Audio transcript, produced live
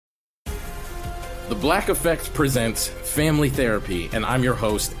The Black Effect presents Family Therapy, and I'm your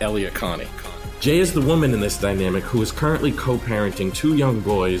host, Elliot Connie. Jay is the woman in this dynamic who is currently co-parenting 2 young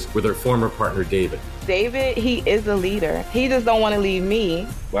boys with her former partner, David. David, he is a leader. He just don't want to leave me.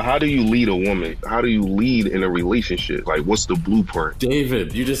 But how do you lead a woman? How do you lead in a relationship? Like, what's the blueprint?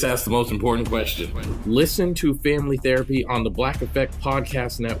 David, you just asked the most important question. Listen to Family Therapy on the Black Effect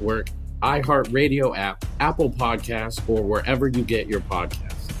Podcast Network, iHeartRadio app, Apple Podcasts, or wherever you get your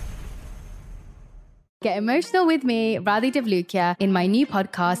podcasts. Get emotional with me, Radhi Devlukia, in my new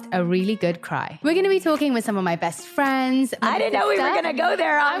podcast, A Really Good Cry. We're going to be talking with some of my best friends. I didn't know we were going to go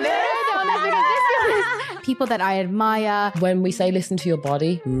there on this. People that I admire. When we say listen to your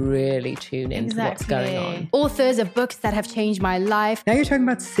body, really tune into what's going on. Authors of books that have changed my life. Now you're talking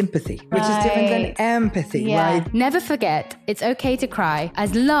about sympathy, which is different than empathy, right? Never forget, it's okay to cry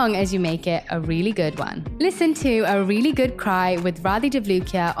as long as you make it a really good one. Listen to A Really Good Cry with Radhi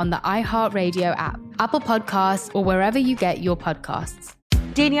Devlukia on the iHeartRadio app, Apple Podcasts, or wherever you get your podcasts.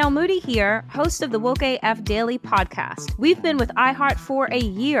 Danielle Moody here, host of the Woke AF Daily podcast. We've been with iHeart for a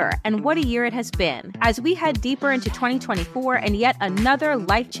year, and what a year it has been. As we head deeper into 2024 and yet another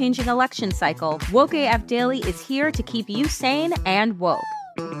life-changing election cycle, Woke AF Daily is here to keep you sane and woke.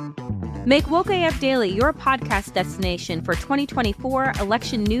 Make Woke AF Daily your podcast destination for 2024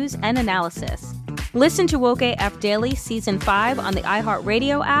 election news and analysis. Listen to Woke AF Daily Season 5 on the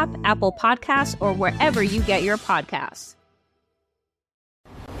iHeartRadio app, Apple Podcasts, or wherever you get your podcasts.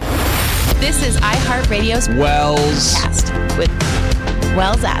 This is iHeartRadio's Wells Cast with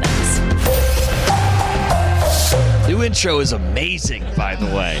Wells Adams. New intro is amazing, by the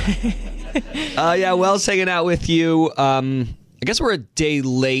way. Wells hanging out with you. I guess we're a day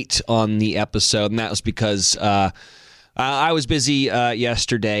late on the episode, and that was because I was busy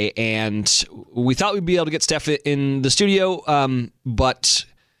yesterday, and we thought we'd be able to get Steph in the studio, but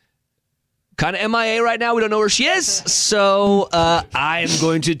kind of MIA right now. We don't know where she is. So I am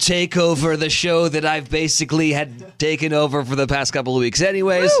going to take over the show that I've basically had taken over for the past couple of weeks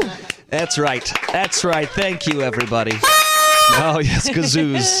anyways. Woo! That's right. Thank you, everybody. Oh, yes,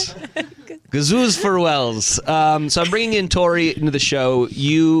 kazoos. Kazoos for Wells. So I'm bringing in Tori into the show.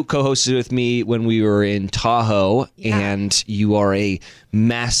 You co-hosted with me when we were in Tahoe, and you are a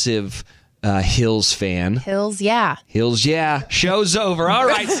massive Hills fan. Hills, yeah. Show's over. All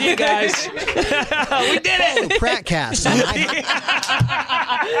right, see you guys. We did it. Prattcast.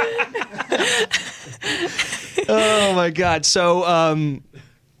 Oh my God. So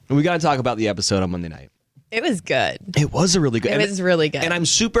we got to talk about the episode on Monday night. It was good. It was really good. It was really good. And I'm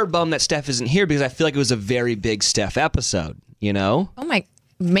super bummed that Steph isn't here because I feel like it was a very big Steph episode, you know? Oh my,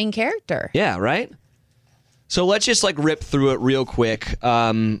 main character. Yeah, right? So let's just rip through it real quick.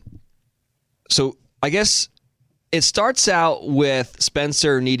 So I guess it starts out with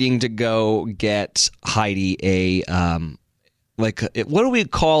Spencer needing to go get Heidi what do we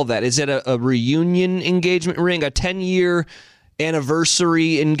call that? Is it a reunion engagement ring? A 10-year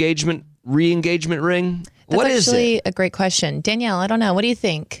anniversary re-engagement ring? That's what is actually it? A great question. Danielle, I don't know. What do you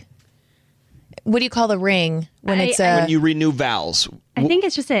think? What do you call the ring when when you renew vows? I think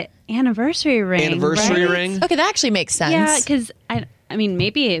it's just an anniversary ring. Anniversary right? ring? Okay, that actually makes sense. Yeah, because I mean,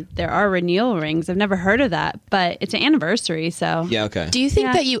 maybe there are renewal rings. I've never heard of that, but it's an anniversary, so. Yeah, okay. Do you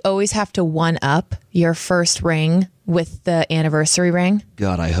think that you always have to one-up your first ring with the anniversary ring?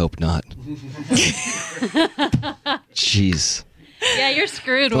 God, I hope not. Jeez. Yeah, you're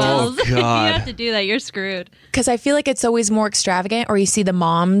screwed, Wells. Oh, God. You have to do that. You're screwed. Because I feel like it's always more extravagant, or you see the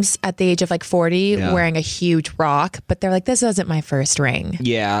moms at the age of 40 wearing a huge rock, but they're like, this isn't my first ring.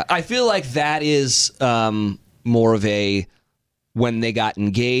 Yeah, I feel like that is more of a, when they got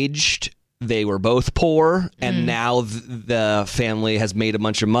engaged, they were both poor, and now the family has made a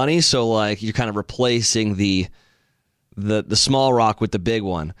bunch of money, so you're kind of replacing the small rock with the big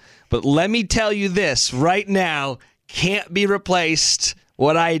one. But let me tell you this right now, can't be replaced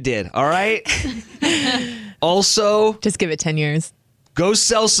what I did, all right? Also, just give it 10 years. Go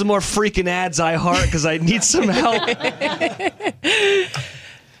sell some more freaking ads, iHeart, because I need some help.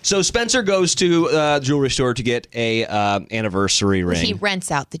 So Spencer goes to a jewelry store to get a anniversary ring. He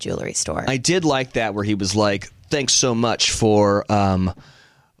rents out the jewelry store. I did like that, where he was like, thanks so much for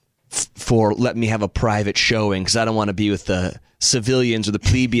letting me have a private showing, because I don't want to be with the civilians or the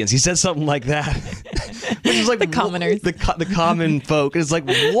plebeians. He said something like that. Which is the commoners. The common folk. And it's like,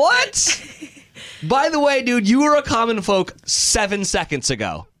 what? By the way, dude, you were a common folk 7 seconds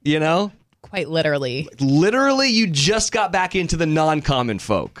ago, you know? Quite literally. Literally, you just got back into the non-common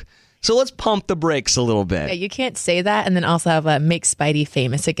folk. So let's pump the brakes a little bit. Yeah, you can't say that and then also have a Make Spidey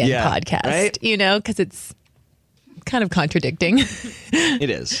Famous Again podcast, right? You know, because it's kind of contradicting. It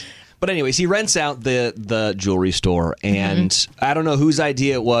is. But anyways, he rents out the jewelry store, and I don't know whose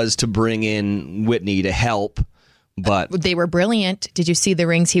idea it was to bring in Whitney to help, but They were brilliant. Did you see the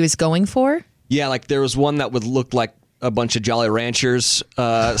rings he was going for? yeah, like there was one that would look like a bunch of Jolly Ranchers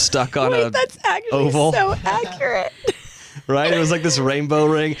stuck on a that's actually oval. so accurate. Right? It was like this rainbow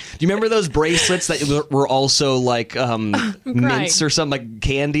ring. Do you remember those bracelets that were also like mints or something, like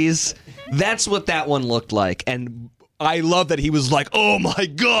candies? That's what that one looked like. And I love that he was like, oh my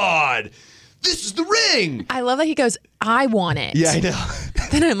God, this is the ring. I love that he goes, I want it. Yeah, I know.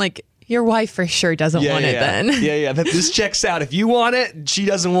 Then I'm like, your wife for sure doesn't want it then. Yeah. This checks out. If you want it, she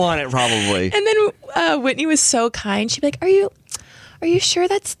doesn't want it probably. And then Whitney was so kind. She'd be like, are you sure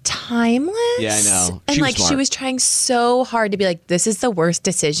that's timeless? Yeah, I know. And she was trying so hard to be like, this is the worst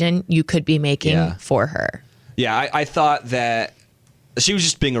decision you could be making for her. Yeah, I thought that she was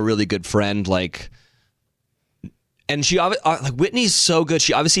just being a really good friend. And she, like, Whitney's so good.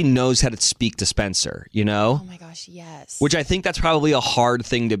 She obviously knows how to speak to Spencer, you know? Oh my gosh, yes. Which I think that's probably a hard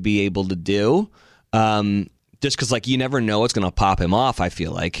thing to be able to do. Just because, like, you never know what's going to pop him off, I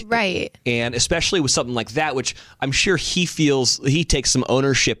feel like. Right. And especially with something like that, which I'm sure he feels, he takes some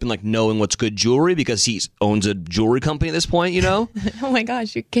ownership in, like, knowing what's good jewelry because he owns a jewelry company at this point, you know? Oh my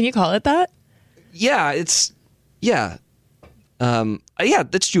gosh, can you call it that? Yeah, it's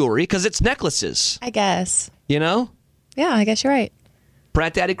jewelry because it's necklaces. I guess. You know? Yeah, I guess you're right.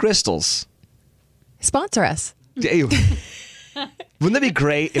 Pratt Daddy Crystals. Sponsor us. Wouldn't that be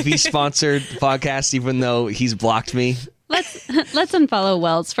great if he sponsored the podcast even though he's blocked me? Let's unfollow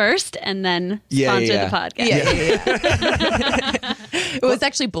Wells first and then sponsor the podcast. Yeah. It was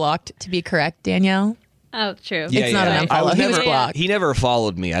actually blocked, to be correct, Danielle. Oh, true. It's not an unfollow. He was blocked. He never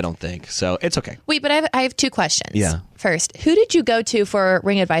followed me, I don't think. So it's okay. Wait, but I have two questions. Yeah. First, who did you go to for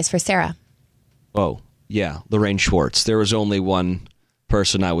ring advice for Sarah? Oh, yeah. Lorraine Schwartz. There was only one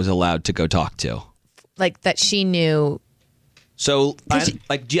person I was allowed to go talk to. Like that she knew. So I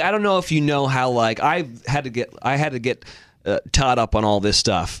don't know if you know how, like, I had to get taught up on all this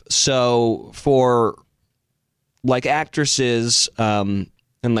stuff. So for like actresses and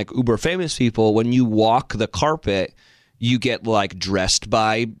like uber famous people, when you walk the carpet, you get like dressed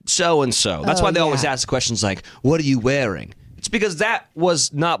by so and so. That's why they always ask questions like, "What are you wearing?" It's because that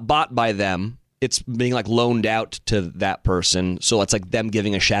was not bought by them. It's being like loaned out to that person. So it's like them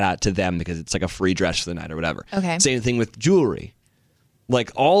giving a shout out to them because it's like a free dress for the night or whatever. Okay. Same thing with jewelry. Like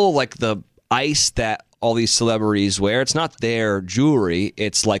all like the ice that all these celebrities wear, it's not their jewelry.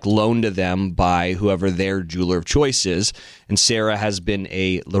 It's like loaned to them by whoever their jeweler of choice is. And Sarah has been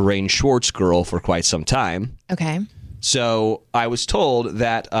a Lorraine Schwartz girl for quite some time. Okay. So I was told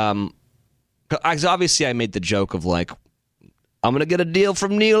that, obviously I made the joke of like, I'm going to get a deal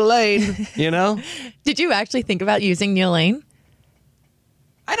from Neil Lane, you know? Did you actually think about using Neil Lane?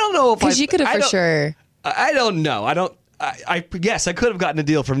 I don't know if because you could have for sure. I don't know. I guess I could have gotten a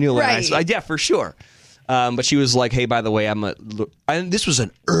deal from Neil Lane. Right. Yeah, for sure. But she was like, hey, by the way, this was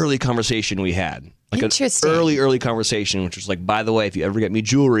an early conversation we had. Like interesting. An early conversation, which was like, by the way, if you ever get me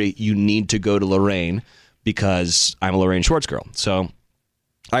jewelry, you need to go to Lorraine because I'm a Lorraine Schwartz girl. So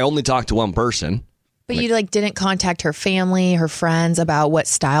I only talked to one person. But you like didn't contact her family, her friends about what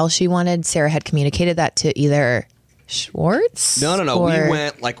style she wanted. Sarah had communicated that to either Schwartz. No. Or... We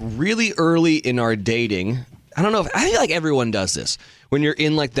went like really early in our dating. I don't know. I feel like everyone does this when you're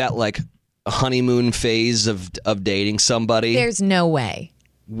in like that like honeymoon phase of dating somebody. There's no way.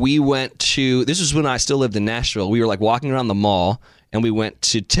 We went to. This was when I still lived in Nashville. We were like walking around the mall, and we went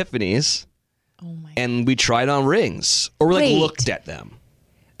to Tiffany's, and we tried on rings, or we like looked at them.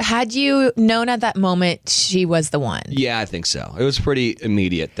 Had you known at that moment she was the one? Yeah, I think so. It was pretty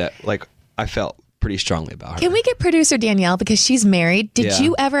immediate that like I felt pretty strongly about her. Can we get producer Danielle because she's married? Did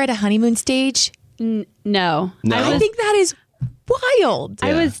you ever at a honeymoon stage? No. I think that is wild.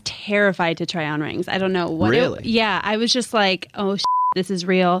 I was terrified to try on rings. I don't know what. Really? Yeah, I was just like, oh, this is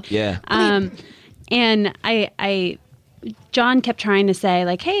real. Yeah. And John kept trying to say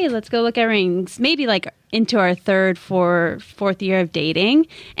like, hey, let's go look at rings. Maybe like into our fourth year of dating.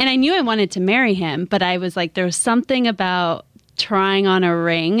 And I knew I wanted to marry him, but I was like, there was something about trying on a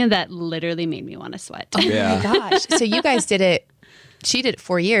ring that literally made me want to sweat. Oh my gosh. So you guys did it. She did it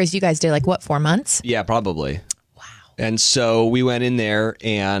 4 years. You guys did like what, 4 months? Yeah, probably. Wow. And so we went in there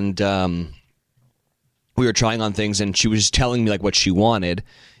and we were trying on things and she was telling me like what she wanted.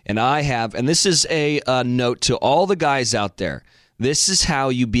 And this is a note to all the guys out there. This is how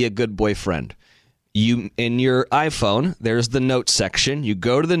you be a good boyfriend. You in your iPhone, there's the notes section. You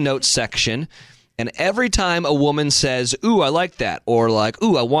go to the notes section, and every time a woman says, "Ooh, I like that," or like,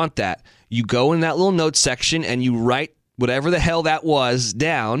 "Ooh, I want that," you go in that little notes section and you write whatever the hell that was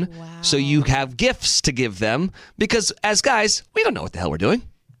down. Wow. So you have gifts to give them because as guys, we don't know what the hell we're doing.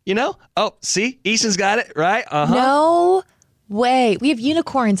 You know? Oh, see? Easton's got it, right? Uh-huh. No way. We have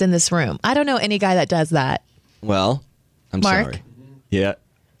unicorns in this room. I don't know any guy that does that. Well, I'm Mark? sorry. Yeah.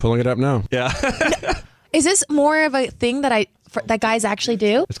 Pulling it up now. Yeah. Is this more of a thing that that guys actually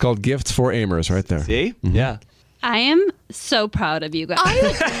do? It's called Gifts for Aimers right there. See? Mm-hmm. Yeah. I am so proud of you guys.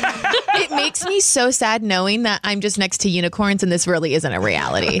 It makes me so sad knowing that I'm just next to unicorns and this really isn't a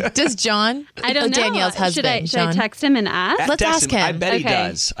reality. Does John? I don't know. Danielle's husband. Should I text him and ask? Let's ask him. I bet he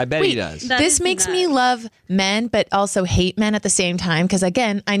does. I bet he does. This makes me love men, but also hate men at the same time. Because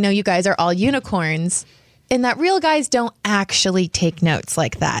again, I know you guys are all unicorns. And that real guys don't actually take notes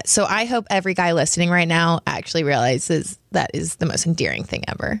like that. So I hope every guy listening right now actually realizes that is the most endearing thing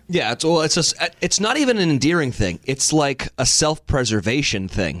ever. Yeah, it's not even an endearing thing. It's like a self-preservation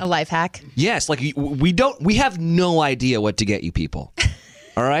thing. A life hack? Yes, like we have no idea what to get you people.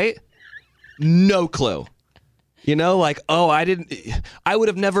 All right? No clue. You know, like, I would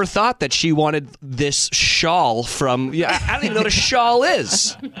have never thought that she wanted this shawl from, I don't even know what a shawl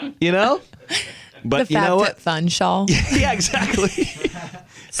is, you know? But the you know what? Fun shawl. Yeah, exactly.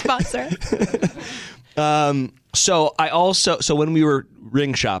 Sponsor. So when we were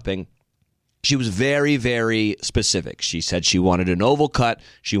ring shopping, she was very, very specific. She said she wanted an oval cut.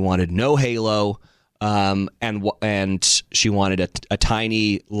 She wanted no halo. And she wanted a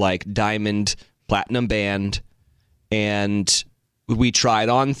tiny like diamond platinum band. And we tried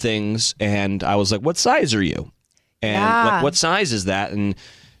on things and I was like, what size are you? And like, what size is that? And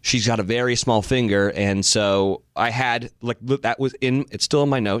she's got a very small finger, and so I had it's still in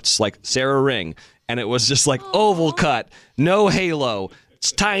my notes, like Sarah ring, and it was just like oval cut, no halo,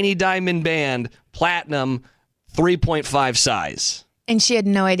 it's tiny diamond band, platinum, 3.5 size. And she had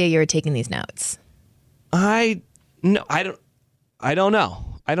no idea you were taking these notes. I don't know.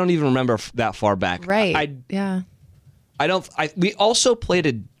 I don't even remember that far back. Right. We also played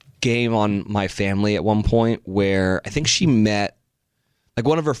a game on my family at one point where I think she met. Like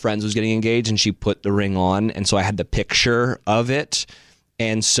one of her friends was getting engaged and she put the ring on. And so I had the picture of it.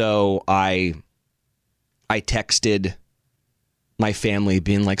 And so I texted my family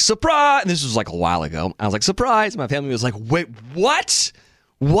being like, surprise. And this was like a while ago. I was like, surprise. My family was like, wait, what?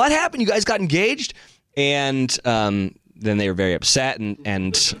 What happened? You guys got engaged? And then they were very upset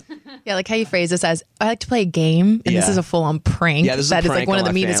and yeah, like how you phrase this as, I like to play a game, and this is a full-on prank. Yeah, this is that a prank is like one of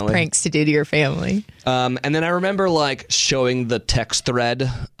the meanest family. pranks to do to your family. And then I remember like showing the text thread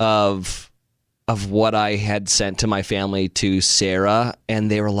of what I had sent to my family to Sarah, and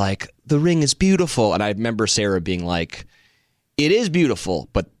they were like, the ring is beautiful. And I remember Sarah being like, it is beautiful,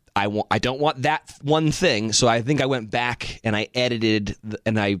 but I don't want that one thing. So I think I went back and I edited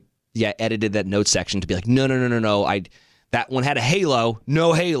edited that note section to be like, no. That one had a halo,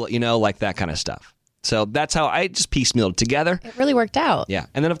 no halo, you know, like that kind of stuff. So that's how I just piecemealed it together. It really worked out. Yeah.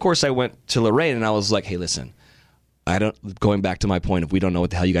 And then, of course, I went to Lorraine and I was like, hey, listen, going back to my point of we don't know what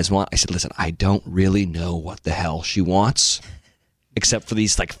the hell you guys want. I said, listen, I don't really know what the hell she wants except for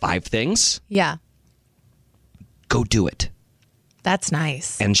these like 5 things. Yeah. Go do it. That's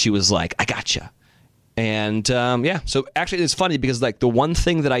nice. And she was like, I gotcha. And so actually it's funny because like the one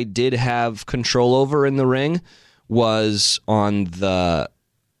thing that I did have control over in the ring was on the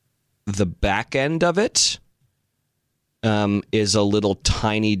back end of it is a little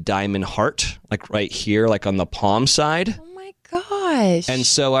tiny diamond heart, like right here, like on the palm side. Oh my gosh. And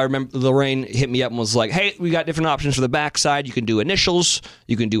so I remember Lorraine hit me up and was like, hey, we got different options for the back side. You can do initials,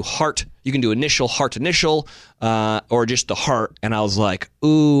 you can do heart, you can do initial, heart initial, or just the heart. And I was like,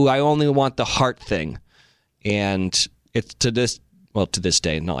 ooh, I only want the heart thing. And it's to this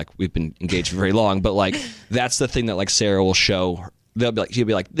day, not like we've been engaged for very long, but like that's the thing that like Sarah will show. She'll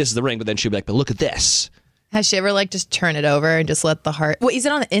be like, this is the ring, but then she'll be like, but look at this. Has she ever like just turn it over and just let the heart? Wait, is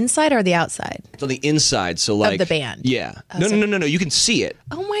it on the inside or the outside? It's on the inside, so like of the band. Yeah. No. You can see it.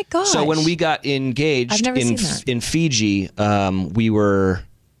 Oh my gosh. So when we got engaged I've never seen that. in Fiji,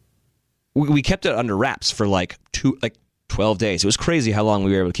 we kept it under wraps for like 12 days. It was crazy how long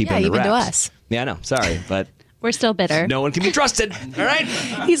we were able to keep it under wraps. Yeah, even to us. Yeah, I know. Sorry, but we're still bitter. No one can be trusted. All right.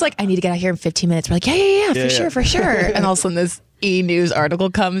 He's like, I need to get out here in 15 minutes. We're like, yeah, for sure. And all of a sudden this E! News article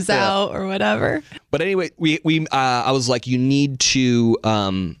comes out or whatever. But anyway, I was like, you need to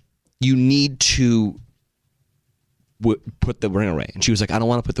put the ring away. And she was like, I don't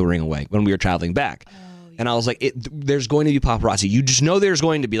want to put the ring away when we were traveling back. And I was like, there's going to be paparazzi. You just know there's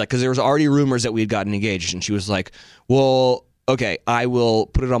going to be, like, because there was already rumors that we had gotten engaged. And she was like, well, okay, I will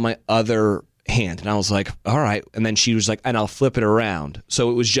put it on my other hand. And I was like, all right. And then she was like, and I'll flip it around.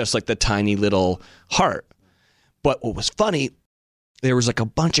 So it was just like the tiny little heart. But what was funny, there was like a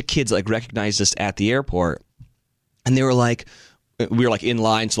bunch of kids that like recognized us at the airport, and they were like, we were like in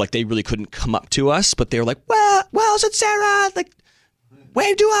line, so like they really couldn't come up to us, but they were like, Wells and Sarah, like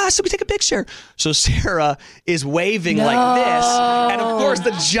wave to us so we take a picture. So Sarah is waving like this, and of course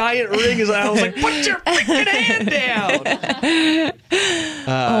the giant ring is. I was like, put your freaking hand down.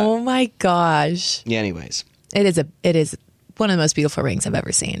 Oh my gosh. Yeah. Anyways, it is one of the most beautiful rings I've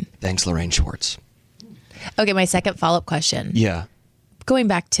ever seen. Thanks, Lorraine Schwartz. Okay, my second follow-up question. Yeah. Going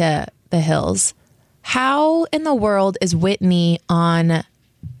back to the Hills, how in the world is Whitney on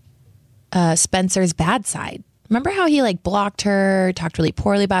Spencer's bad side? Remember how he like blocked her, talked really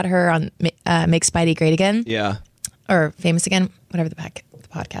poorly about her on Make Spidey Great Again? Yeah. Or Famous Again, whatever the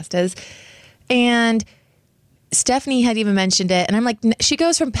podcast is. And Stephanie had even mentioned it. And I'm like, she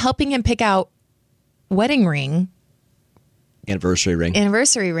goes from helping him pick out wedding ring. Anniversary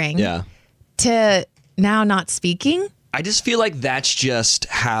ring. Yeah. To now not speaking. I just feel like that's just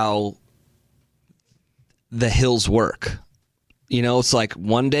how the Hills work. You know, it's like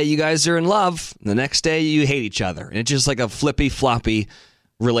one day you guys are in love, the next day you hate each other. And it's just like a flippy floppy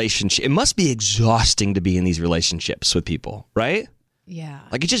relationship. It must be exhausting to be in these relationships with people, right? Yeah.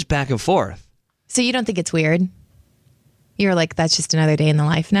 Like it's just back and forth. So you don't think it's weird? You're like, that's just another day in the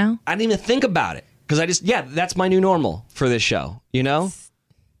life now? I didn't even think about it because that's my new normal for this show. You know,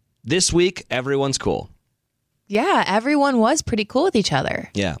 this week, everyone's cool. Yeah, everyone was pretty cool with each other.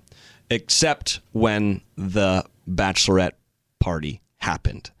 Yeah, except when the Bachelorette party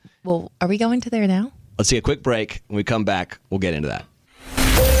happened. Well, are we going to there now? Let's take a quick break. When we come back, we'll get into that.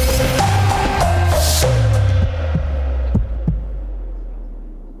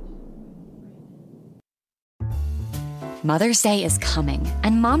 Mother's Day is coming,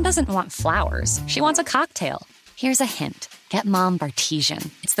 and Mom doesn't want flowers. She wants a cocktail. Here's a hint. Get Mom Bartesian.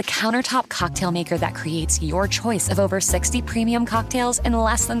 It's the countertop cocktail maker that creates your choice of over 60 premium cocktails in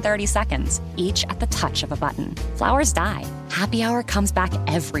less than 30 seconds, each at the touch of a button. Flowers die. Happy Hour comes back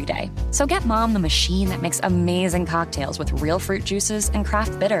every day. So get Mom the machine that makes amazing cocktails with real fruit juices and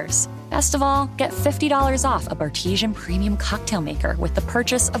craft bitters. Best of all, get $50 off a Bartesian premium cocktail maker with the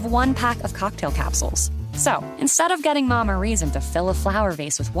purchase of 1 pack of cocktail capsules. So, instead of getting Mom a reason to fill a flower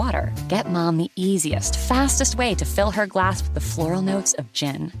vase with water, get Mom the easiest, fastest way to fill her glass with the floral notes of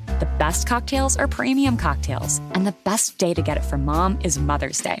gin. The best cocktails are premium cocktails, and the best day to get it for Mom is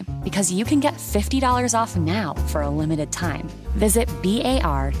Mother's Day, because you can get $50 off now for a limited time. Visit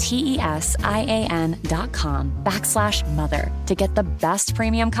BARTESIAN.com/mother to get the best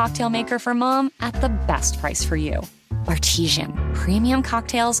premium cocktail maker for Mom at the best price for you. Bartesian, premium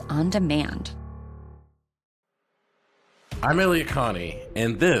cocktails on demand. I'm Elliot Connie,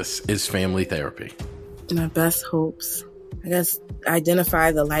 and this is Family Therapy. My best hopes, I guess,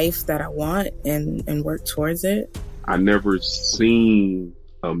 identify the life that I want and work towards it. I never seen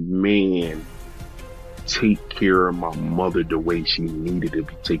a man take care of my mother the way she needed to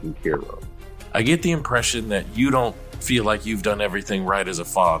be taken care of. I get the impression that you don't feel like you've done everything right as a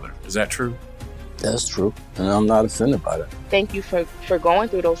father. Is that true? That's true, and I'm not offended by that. Thank you for going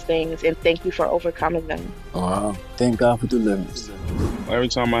through those things, and thank you for overcoming them. Wow. Thank God for deliverance. Every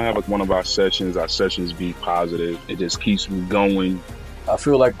time I have one of our sessions be positive. It just keeps me going. I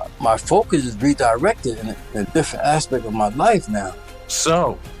feel like my focus is redirected in a different aspect of my life now.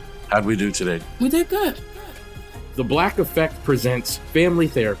 So, how'd we do today? We did good. The Black Effect presents Family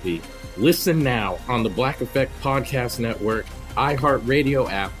Therapy. Listen now on the Black Effect Podcast Network,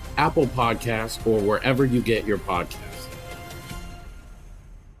 iHeartRadio app, Apple Podcasts, or wherever you get your podcasts.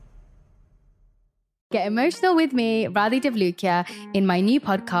 Get emotional with me, Radhi Devlukia, in my new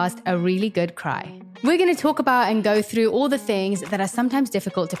podcast, A Really Good Cry. We're going to talk about and go through all the things that are sometimes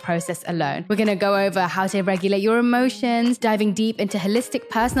difficult to process alone. We're going to go over how to regulate your emotions, diving deep into holistic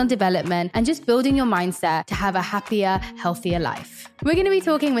personal development, and just building your mindset to have a happier, healthier life. We're going to be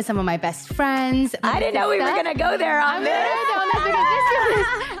talking with some of my best friends. I didn't know we were going to go there on this.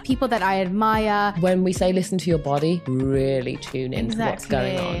 People that I admire. When we say listen to your body, really tune into what's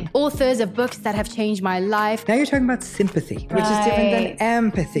going on. Authors of books that have changed my life. Now you're talking about sympathy, which is different than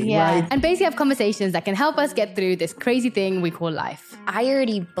empathy, right? And basically have conversations that can help us get through this crazy thing we call life. I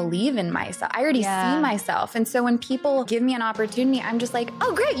already believe in myself. I already see myself. And so when people give me an opportunity, I'm just like,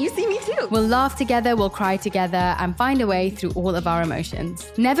 oh, great, you see me too. We'll laugh together, we'll cry together, and find a way through all of our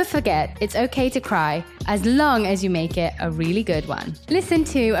emotions. Never forget, it's okay to cry, as long as you make it a really good one. Listen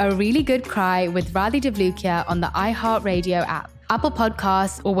to A Really Good Cry with Radhi Devlukia on the iHeartRadio app, Apple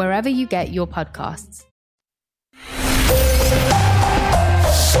Podcasts, or wherever you get your podcasts.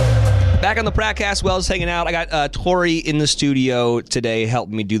 Back on the Pratcast, Wells hanging out. I got Tori in the studio today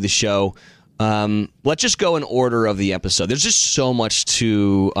helping me do the show. Let's just go in order of the episode. There's just so much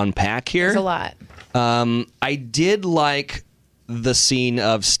to unpack here. There's a lot. I did like the scene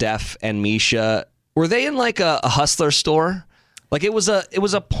of Steph and Misha. Were they in like a hustler store? Like it was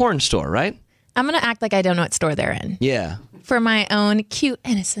a porn store, right? I'm going to act like I don't know what store they're in. Yeah. For my own cute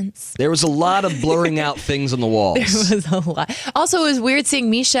innocence. There was a lot of blurring out things on the walls. There was a lot. Also, it was weird seeing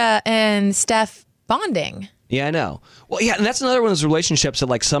Misha and Steph bonding. Yeah, I know. Well, yeah, and that's another one of those relationships that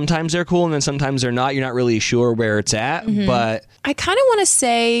like sometimes they're cool and then sometimes they're not. You're not really sure where it's at, but I kind of want to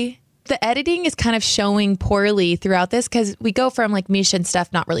say the editing is kind of showing poorly throughout this because we go from like Misha and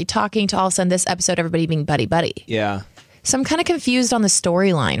Steph not really talking to all of a sudden this episode everybody being buddy-buddy. Yeah. So I'm kind of confused on the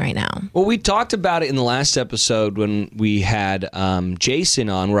storyline right now. Well, we talked about it in the last episode when we had Jason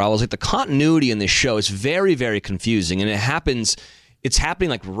on, where I was like, the continuity in this show is very, very confusing, and it's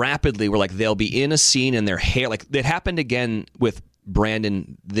happening like rapidly. Where like they'll be in a scene and their hair, like it happened again with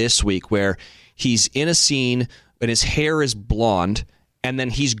Brandon this week, where he's in a scene and his hair is blonde, and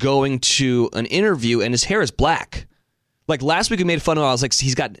then he's going to an interview and his hair is black. Like last week we made fun of him. I was like,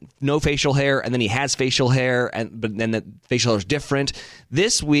 he's got no facial hair, and then he has facial hair, but then the facial hair is different.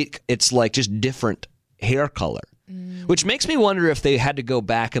 This week it's like just different hair color, which makes me wonder if they had to go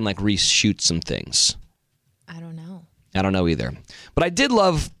back and like reshoot some things. I don't know either. But I did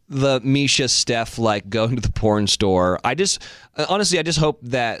love the Misha Steph like going to the porn store. I just hope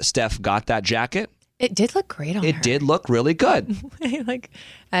that Steph got that jacket. It did look great on her. It did look really good. I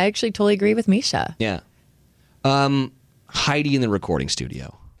actually totally agree with Misha. Yeah. Heidi in the recording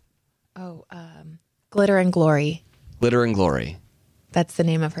studio. Oh, Glitter and Glory. Glitter and Glory. That's the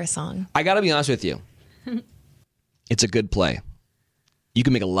name of her song. I got to be honest with you. It's a good play. You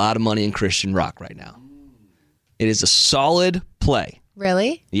can make a lot of money in Christian rock right now. It is a solid play.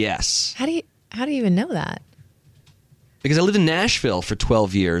 Really? Yes. How do you even know that? Because I lived in Nashville for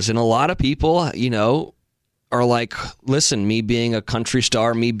 12 years, and a lot of people, are like, listen, me being a country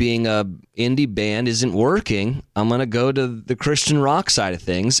star, me being a indie band isn't working. I'm going to go to the Christian rock side of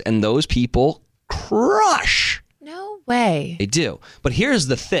things, and those people crush. No way. They do. But here's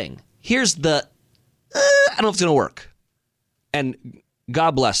the thing. Here's the, I don't know if it's going to work. And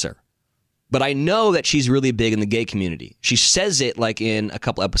God bless her. But I know that she's really big in the gay community. She says it like in a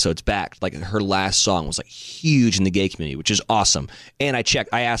couple episodes back, like her last song was like huge in the gay community, which is awesome. And I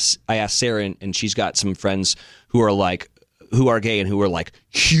asked Sarah, and she's got some friends who are gay and who are like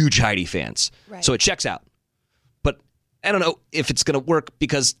huge Heidi fans. Right. So it checks out. But I don't know if it's going to work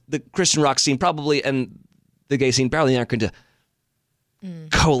because the Christian rock scene probably and the gay scene probably aren't going to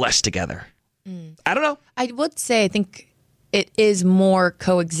coalesce together. I don't know. I would say I think it is more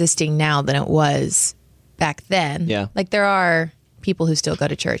coexisting now than it was back then. Yeah. Like there are people who still go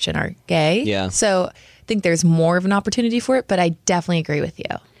to church and are gay. Yeah. So I think there's more of an opportunity for it, but I definitely agree with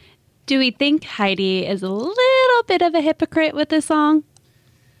you. Do we think Heidi is a little bit of a hypocrite with this song?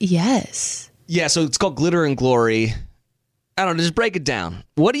 Yes. Yeah, so it's called Glitter and Glory. I don't know, just break it down.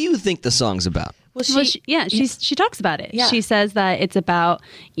 What do you think the song's about? Well, she talks about it. Yeah. She says that it's about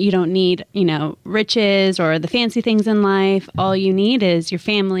you don't need, riches or the fancy things in life. All you need is your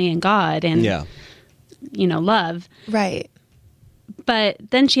family and God and, love. Right. But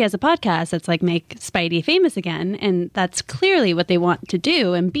then she has a podcast that's like make Spidey famous again. And that's clearly what they want to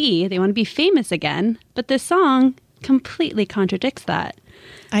do and be. They want to be famous again. But this song completely contradicts that.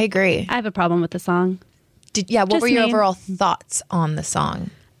 I agree. I have a problem with the song. What were your overall thoughts on the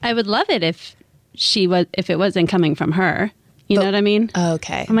song? I would love it if it wasn't coming from her. You know what I mean?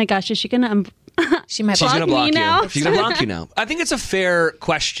 Okay. Oh my gosh, is she gonna she's gonna block me now? She's gonna block you now. I think it's a fair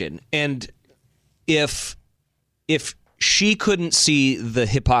question. And if she couldn't see the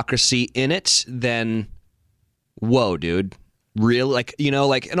hypocrisy in it, then whoa, dude. Really?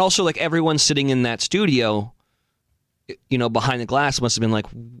 And also like everyone sitting in that studio, behind the glass must have been like,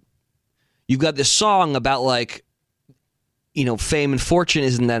 you've got this song about like, fame and fortune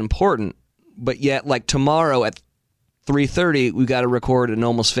isn't that important. But yet, like tomorrow at 3:30, we got to record an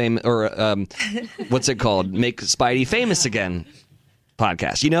almost famous, or what's it called? Make Spidey famous again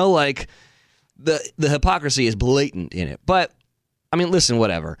podcast. Like the hypocrisy is blatant in it. But I mean, listen,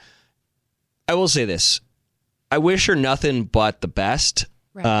 whatever. I will say this: I wish her nothing but the best.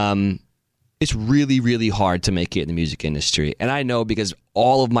 Right. It's really, really hard to make it in the music industry, and I know because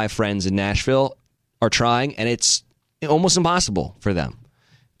all of my friends in Nashville are trying, and it's almost impossible for them.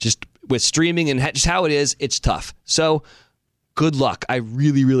 Just with streaming and just how it is, it's tough. So good luck. I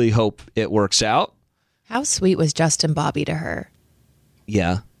really, really hope it works out. How sweet was Justin Bobby to her?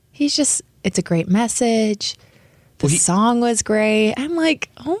 Yeah. It's a great message. The song was great. I'm like,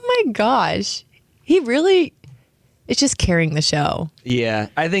 oh my gosh. He really It's just carrying the show. Yeah,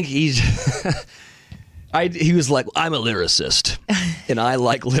 I think he's. He was like, I'm a lyricist, and I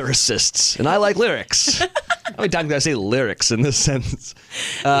like lyricists, and I like lyrics. How many times did I say lyrics in this sentence?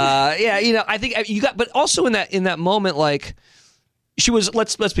 Yeah, I think you got, but also in that moment, like she was.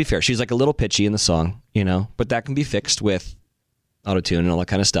 Let's be fair. She's like a little pitchy in the song, but that can be fixed with autotune and all that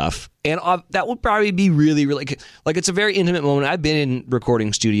kind of stuff. And that would probably be really, really, like it's a very intimate moment. I've been in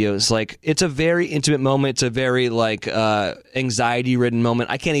recording studios. Like it's a very intimate moment. It's a very like anxiety-ridden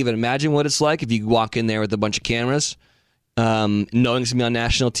moment. I can't even imagine what it's like if you walk in there with a bunch of cameras, knowing it's going to be on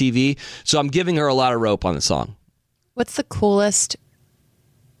national TV. So I'm giving her a lot of rope on the song. What's the coolest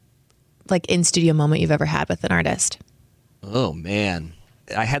like in-studio moment you've ever had with an artist? Oh, man.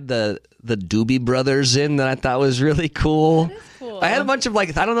 I had the Doobie Brothers in that I thought was really cool. That is cool. I had a bunch of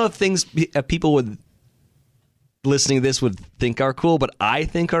like, I don't know if things people would listening to this would think are cool, but I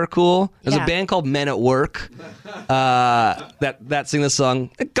think are cool. There's a band called Men at Work that sing this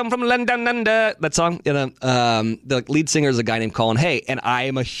song. Come from London under that song. The lead singer is a guy named Colin Hay, and I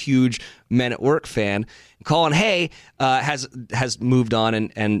am a huge Men at Work fan. Colin Hay has moved on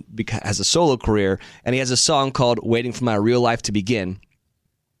and has a solo career, and he has a song called "Waiting for My Real Life to Begin."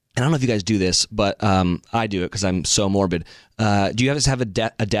 And I don't know if you guys do this, but I do it because I'm so morbid. Do you guys have a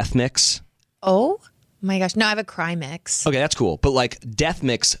death mix? Oh my gosh. No, I have a cry mix. Okay, that's cool. But like death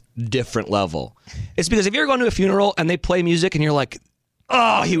mix, different level. It's because if you're going to a funeral and they play music and you're like,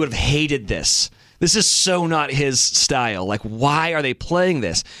 oh, he would have hated this. This is so not his style. Like, why are they playing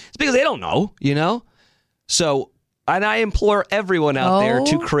this? It's because they don't know, So, and I implore everyone out there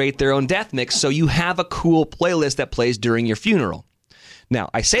to create their own death mix so you have a cool playlist that plays during your funeral. Now,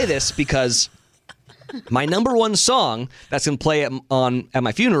 I say this because my number one song that's going to play at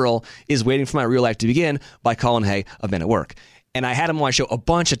my funeral is Waiting for My Real Life to Begin by Colin Hay of Men at Work. And I had him on my show a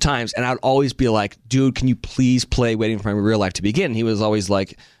bunch of times, and I would always be like, dude, can you please play Waiting for My Real Life to Begin? And he was always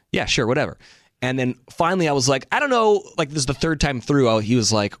like, yeah, sure, whatever. And then finally I was like, I don't know, like this is the third time through, he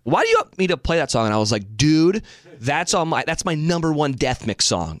was like, why do you want me to play that song? And I was like, dude, that's my number one death mix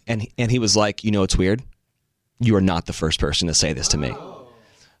song. And he was like, it's weird. You are not the first person to say this to me.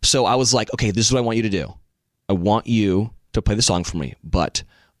 So I was like, okay, this is what I want you to do. I want you to play the song for me, but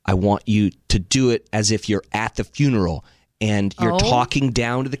I want you to do it as if you're at the funeral and you're talking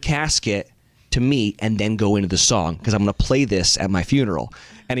down to the casket to me and then go into the song because I'm going to play this at my funeral.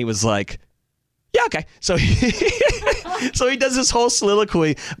 And he was like, yeah, okay. So he does this whole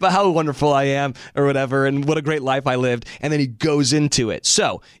soliloquy about how wonderful I am or whatever and what a great life I lived. And then he goes into it.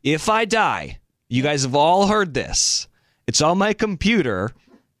 So if I die, you guys have all heard this. It's on my computer.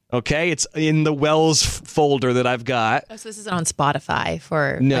 Okay, it's in the Wells folder that I've got. Oh, so this isn't on Spotify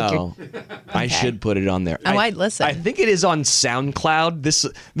for... No, I should put it on there. I'd listen. I think it is on SoundCloud. This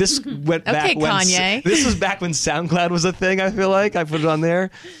went back when... Kanye. This was back when SoundCloud was a thing, I feel like. I put it on there.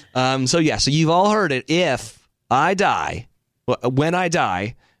 So you've all heard it. If I die, when I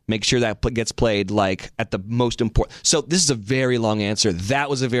die, make sure that gets played like at the most important... So this is a very long answer. That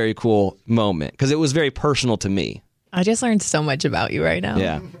was a very cool moment because it was very personal to me. I just learned so much about you right now.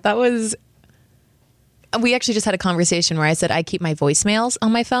 Yeah. We actually just had a conversation where I said I keep my voicemails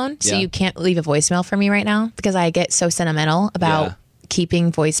on my phone. So you can't leave a voicemail for me right now because I get so sentimental about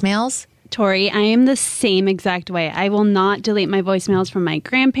keeping voicemails. Tori, I am the same exact way. I will not delete my voicemails from my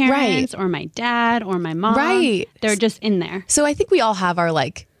grandparents or my dad or my mom. Right. They're just in there. So I think we all have our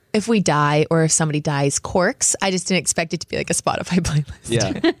if we die or if somebody dies, quirks. I just didn't expect it to be like a Spotify playlist.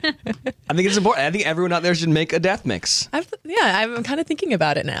 Yeah. I think it's important. I think everyone out there should make a death mix. I'm kind of thinking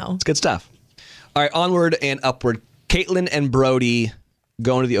about it now. It's good stuff. All right, onward and upward. Caitlin and Brody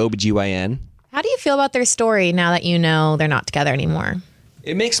going to the OBGYN. How do you feel about their story now that you know they're not together anymore?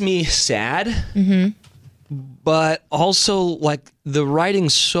 It makes me sad, but also like the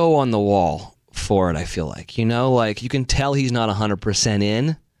writing's so on the wall for it, I feel like. You can tell he's not 100%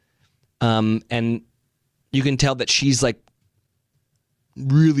 in. And you can tell that she's like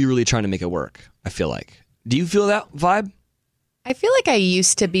really, really trying to make it work, I feel like. Do you feel that vibe? I feel like I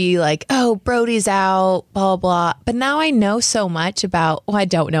used to be like, oh, Brody's out, blah, blah, blah. But now I know so much about, I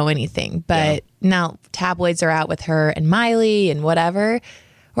don't know anything. But now tabloids are out with her and Miley and whatever.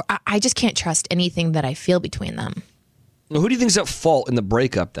 I just can't trust anything that I feel between them. Well, who do you think's at fault in the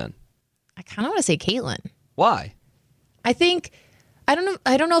breakup then? I kind of want to say Caitlin. Why? I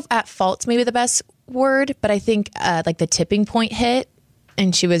don't know if at fault's maybe the best word, but I think like the tipping point hit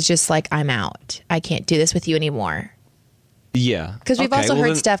and she was just like, I'm out. I can't do this with you anymore. Yeah. Because we've also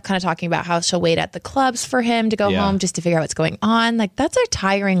heard Steph kind of talking about how she'll wait at the clubs for him to go home just to figure out what's going on. Like that's a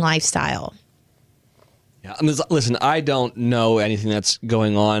tiring lifestyle. Yeah. Listen, I don't know anything that's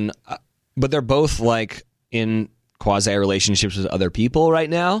going on, but they're both like in quasi relationships with other people right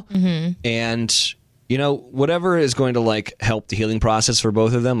now. Mm-hmm. And, you know, whatever is going to like help the healing process for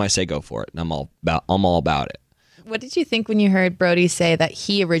both of them, I say go for it. And I'm all about it. What did you think when you heard Brody say that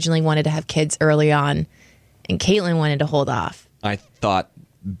he originally wanted to have kids early on and Caitlyn wanted to hold off? I thought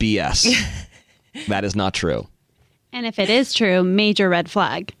BS. That is not true. And if it is true, major red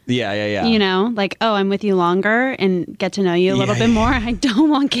flag. Yeah. You know, like, oh, I'm with you longer and get to know you a little bit more. I don't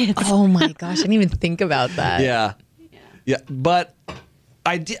want kids. Oh my gosh, I didn't even think about that. Yeah. But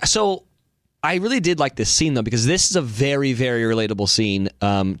I really did like this scene though, because this is a very, very relatable scene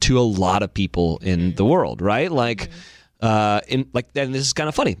to a lot of people in the world, right? Like, and this is kind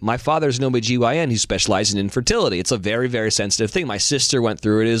of funny. My father's an OBGYN who specializes in infertility. It's a very, very sensitive thing. My sister went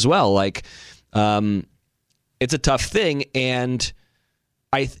through it as well. Like, it's a tough thing, and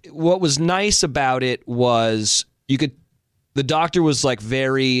what was nice about it was the doctor was like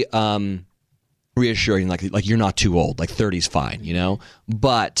very reassuring, like you're not too old, like 30's fine, you know.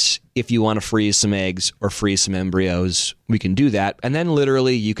 But if you want to freeze some eggs or freeze some embryos, we can do that, and then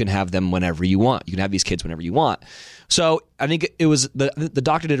literally you can have them whenever you want. You can have these kids whenever you want. So I think it was the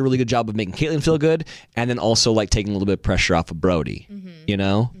doctor did a really good job of making Caitlyn feel good, and then also like taking a little bit of pressure off of Brody, you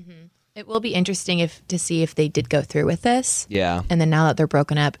know. It will be interesting to see if they did go through with this. Yeah. And then now that they're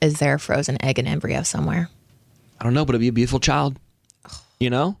broken up, is there a frozen egg and embryo somewhere? I don't know, but it'd be a beautiful child. You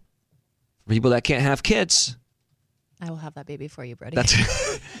know? For people that can't have kids. I will have that baby for you, Brody.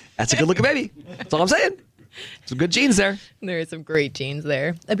 That's a good looking baby. That's all I'm saying. Some good genes there. There are some great genes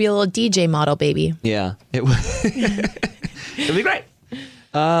there. That'd be a little DJ model baby. Yeah. It'd be great.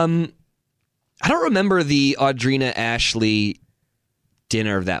 I don't remember the Audrina Ashley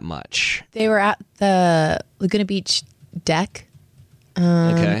dinner that much. They were at the Laguna Beach deck.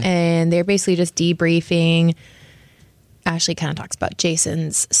 And they're basically just debriefing. Ashley kind of talks about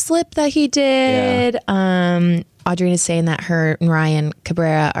Jason's slip that he did. Yeah. Audrina's saying that her and Ryan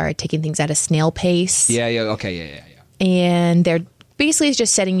Cabrera are taking things at a snail pace. Yeah. Okay. Yeah. And they're basically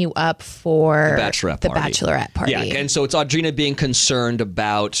just setting you up for the bachelorette party. Yeah, and so it's Audrina being concerned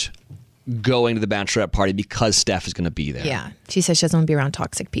about going to the bachelorette party because Steph is going to be there. Yeah. She says she doesn't want to be around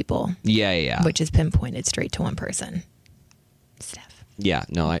toxic people. Yeah. Which is pinpointed straight to one person. Steph. Yeah.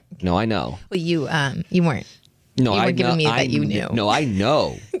 No, I know. Well, you weren't. No, you were giving me that you knew. No, I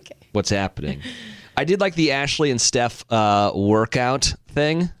know what's happening. I did like the Ashley and Steph workout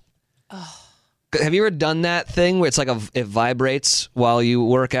thing. Oh. Have you ever done that thing where it's like it vibrates while you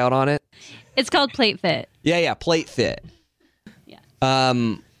work out on it? It's called Plate Fit. Yeah, Plate Fit. Yeah.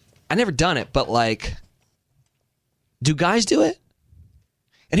 I never done it, but like, do guys do it?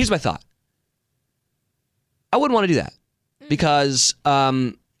 And here's my thought. I wouldn't want to do that because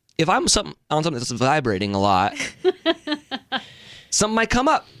if I'm on something that's vibrating a lot, something might come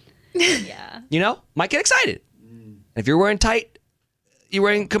up. Yeah. You know, might get excited. And if you're wearing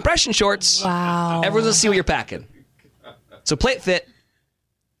compression shorts, wow, everyone's gonna see what you're packing. So Plate Fit,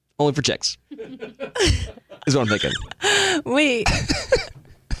 only for chicks, is what I'm thinking. Wait.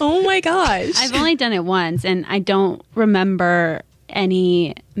 Oh my gosh. I've only done it once, and I don't remember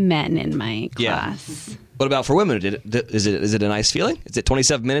any men in my class. Yeah. What about for women? Is it a nice feeling? Is it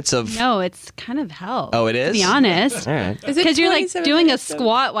 27 minutes of... No, it's kind of hell. Oh, it is? To be honest. All right. Because you're like doing a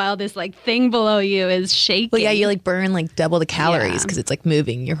squat while this like thing below you is shaking. Well, yeah, you like burn like double the calories because it's like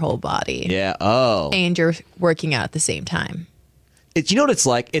moving your whole body. Yeah. Oh. And you're working out at the same time. You know what it's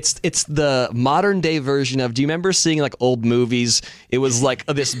like? It's the modern day version of. Do you remember seeing like old movies? It was like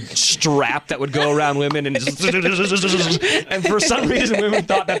this strap that would go around women, and and for some reason women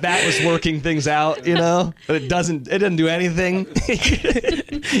thought that was working things out. You know, but it doesn't do anything.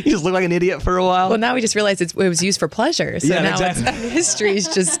 You just look like an idiot for a while. Well, now we just realized it was used for pleasure. So now history's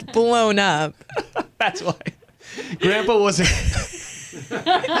just blown up. That's why Grandpa wasn't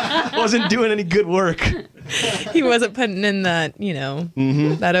doing any good work. He wasn't putting in that,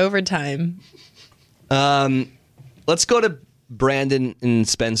 that overtime. Let's go to Brandon and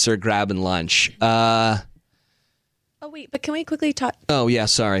Spencer grabbing lunch. Oh, wait, but can we quickly talk? Oh, yeah,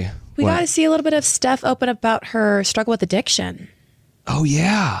 sorry. We got to see a little bit of Steph open about her struggle with addiction. Oh,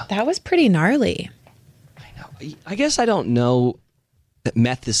 yeah. That was pretty gnarly. I know. I guess I don't know that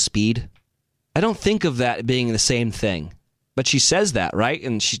meth is speed. I don't think of that being the same thing. But she says that, right?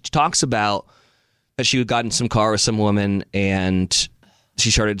 And she talks about that she got in some car with some woman and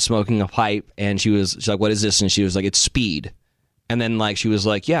she started smoking a pipe and she's like, what is this? And she was like, it's speed. And then like she was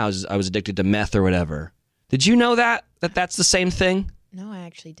like, yeah, I was addicted to meth or whatever. Did you know that's the same thing? No, I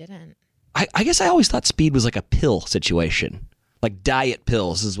actually didn't. I guess I always thought speed was like a pill situation. Like diet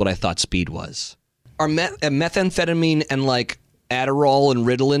pills is what I thought speed was. Are methamphetamine and like Adderall and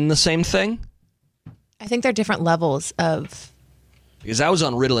Ritalin the same thing? I think there are different levels of... Because I was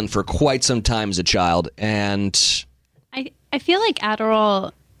on Ritalin for quite some time as a child, and... I feel like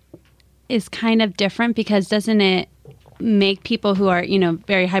Adderall is kind of different because doesn't it make people who are,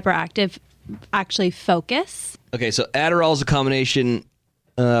 very hyperactive actually focus? Okay, so Adderall is a combination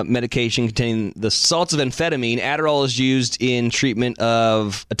medication containing the salts of amphetamine. Adderall is used in treatment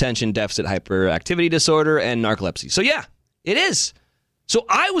of attention deficit hyperactivity disorder and narcolepsy. So yeah, it is. So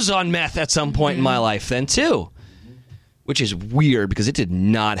I was on meth at some point in my life then too, which is weird because it did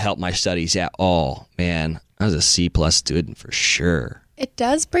not help my studies at all. Man, I was a C+ student for sure. It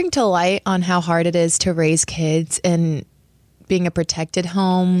does bring to light on how hard it is to raise kids and being a protected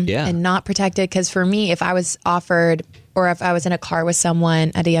home and not protected. Because for me, if I was offered, or if I was in a car with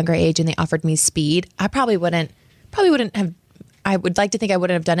someone at a younger age and they offered me speed, I probably wouldn't have. I would like to think I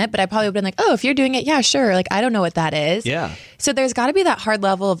wouldn't have done it, but I probably would have been like, oh, if you're doing it, yeah, sure. Like, I don't know what that is. Yeah. So there's got to be that hard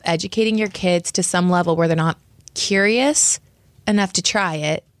level of educating your kids to some level where they're not curious enough to try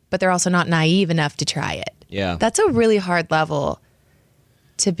it, but they're also not naive enough to try it. Yeah. That's a really hard level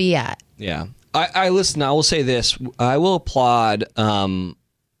to be at. Yeah. I listen, I will say this. I will applaud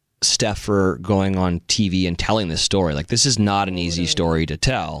Steph for going on TV and telling this story. Like, this is not an easy story to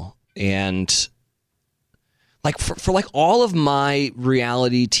tell. And like for like all of my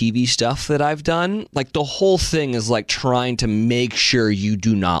reality TV stuff that I've done, like the whole thing is like trying to make sure you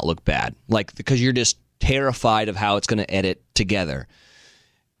do not look bad. Like, because you're just terrified of how it's going to edit together.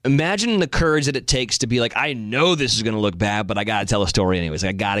 Imagine the courage that it takes to be like, I know this is going to look bad, but I got to tell a story anyways.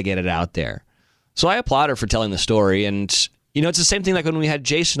 I got to get it out there. So I applaud her for telling the story. And, it's the same thing like when we had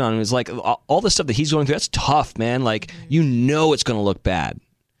Jason on. It was like all the stuff that he's going through, that's tough, man. Like, it's going to look bad,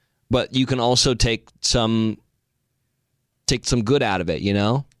 but you can also take some good out of it,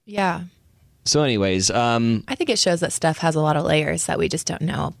 Yeah. So anyways. I think it shows that Steph has a lot of layers that we just don't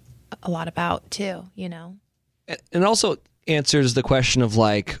know a lot about too, And also answers the question of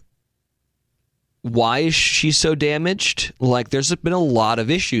like, why is she so damaged? Like, there's been a lot of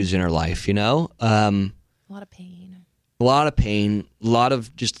issues in her life, a lot of pain, a lot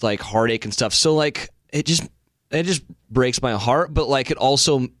of just like heartache and stuff. So like, it just breaks my heart, but like, it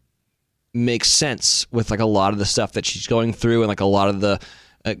also makes sense with like a lot of the stuff that she's going through and like a lot of the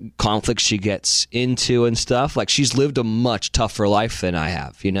conflicts she gets into and stuff. Like, she's lived a much tougher life than I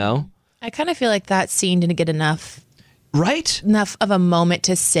have, I kind of feel like that scene didn't get enough of a moment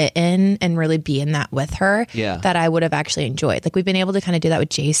to sit in and really be in that with her that I would have actually enjoyed. Like, we've been able to kind of do that with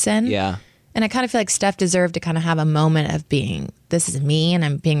Jason. Yeah. And I kind of feel like Steph deserved to kind of have a moment of being, this is me and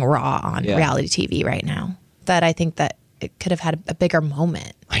I'm being raw on reality TV right now. That I think that it could have had a bigger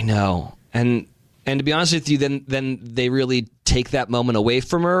moment. I know. And to be honest with you, then they really take that moment away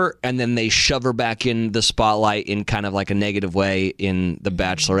from her, and then they shove her back in the spotlight in kind of like a negative way in the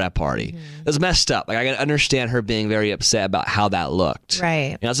bachelorette party. It's messed up. Like, I can understand her being very upset about how that looked.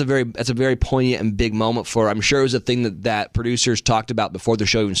 Right. That's a very poignant and big moment for her. I'm sure it was a thing that producers talked about before the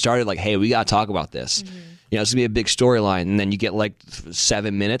show even started. Like, hey, we got to talk about this. It's gonna be a big storyline, and then you get like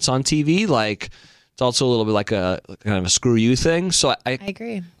 7 minutes on TV. Like, it's also a little bit like a kind of a screw you thing. So I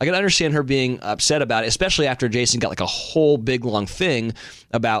agree. I can understand her being upset about it, especially after Jason got like a whole big long thing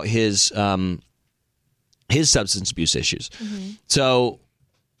about his substance abuse issues. So,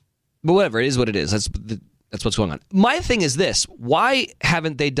 but whatever, it is what it is. That's what's going on. My thing is this: why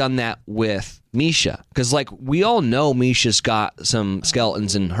haven't they done that with Misha? Because like, we all know Misha's got some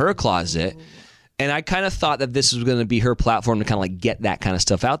skeletons in her closet. And I kind of thought that this was going to be her platform to kind of like get that kind of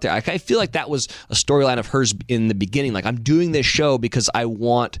stuff out there. I feel like that was a storyline of hers in the beginning. Like, I'm doing this show because I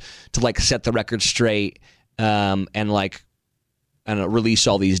want to like set the record straight and like, I don't know, release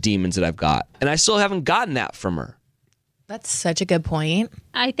all these demons that I've got. And I still haven't gotten that from her. That's such a good point.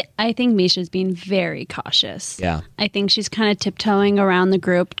 I think Misha's being very cautious. Yeah. I think she's kind of tiptoeing around the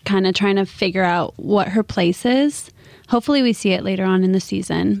group, kind of trying to figure out what her place is. Hopefully we see it later on in the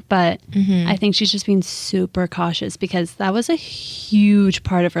season, but I think she's just being super cautious because that was a huge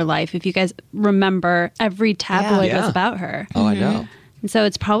part of her life. If you guys remember, every tabloid was about her. Oh, I know. And so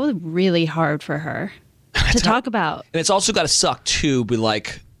it's probably really hard for her to talk about. And it's also got to suck too, but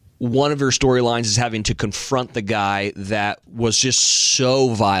like, one of her storylines is having to confront the guy that was just so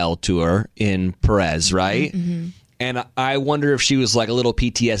vile to her in Perez, right? And I wonder if she was like a little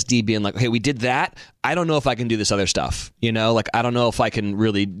PTSD being like, hey, we did that. I don't know if I can do this other stuff. Like, I don't know if I can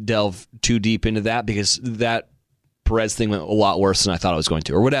really delve too deep into that because that Perez thing went a lot worse than I thought it was going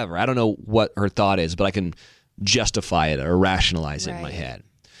to, or whatever. I don't know what her thought is, but I can justify it or rationalize it in my head.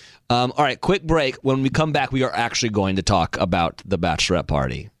 All right, quick break. When we come back, we are actually going to talk about the bachelorette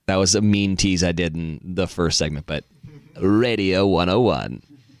party. That was a mean tease I did in the first segment, but Radio 101.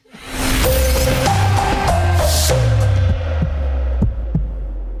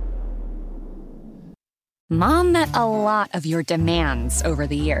 Mom met a lot of your demands over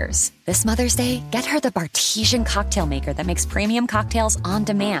the years. This Mother's Day, get her the Bartesian cocktail maker that makes premium cocktails on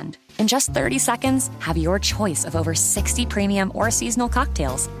demand. In just 30 seconds, have your choice of over 60 premium or seasonal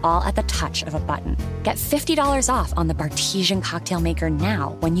cocktails, all at the touch of a button. Get $50 off on the Bartesian cocktail maker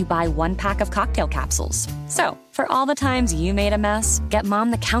now when you buy 1 pack of cocktail capsules. So, for all the times you made a mess, get Mom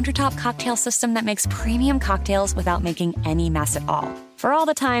the countertop cocktail system that makes premium cocktails without making any mess at all. For all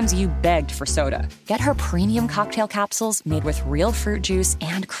the times you begged for soda, get her premium cocktail capsules made with real fruit juice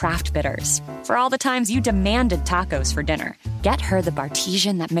and craft bitters. For all the times you demanded tacos for dinner, get her the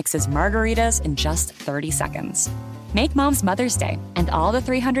Bartesian that mixes margaritas in just 30 seconds. Make Mom's Mother's Day and all the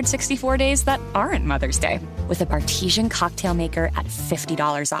 364 days that aren't Mother's Day with a Bartesian cocktail maker at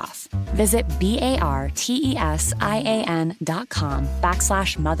 $50 off. Visit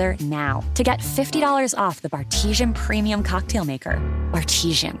BARTESIAN.com/mother now to get $50 off the Bartesian Premium Cocktail Maker.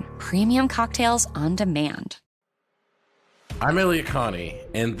 Bartesian, premium cocktails on demand. I'm Elliot Connie,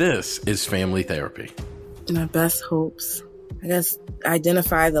 and this is Family Therapy. My best hopes, I guess,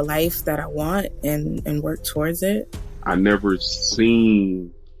 identify the life that I want and work towards it. I never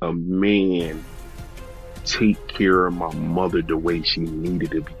seen a man take care of my mother the way she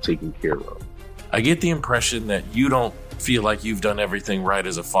needed to be taken care of. I get the impression that you don't feel like you've done everything right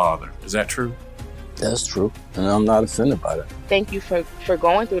as a father. Is that true? That's true, and I'm not offended by that. Thank you for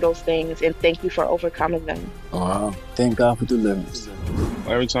going through those things, and thank you for overcoming them. Thank God for deliverance.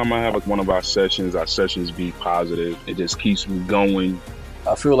 Every time I have one of our sessions be positive. It just keeps me going.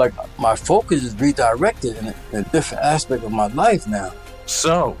 I feel like my focus is redirected in a different aspect of my life now.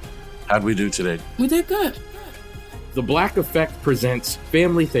 So, how'd we do today? We did good. The Black Effect presents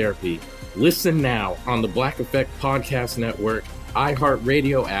Family Therapy. Listen now on the Black Effect Podcast Network,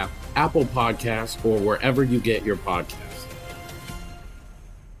 iHeartRadio app, Apple Podcasts, or wherever you get your podcasts.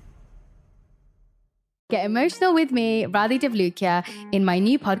 Get emotional with me, Radhi Devlukia, in my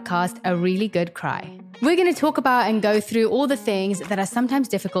new podcast, A Really Good Cry. We're going to talk about and go through all the things that are sometimes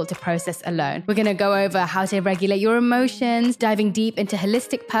difficult to process alone. We're going to go over how to regulate your emotions, diving deep into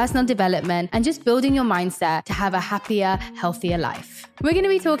holistic personal development, and just building your mindset to have a happier, healthier life. We're going to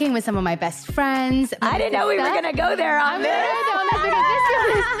be talking with some of my best friends. I didn't know we were going to go there on this.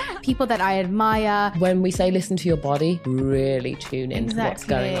 People that I admire. When we say listen to your body, really tune into what's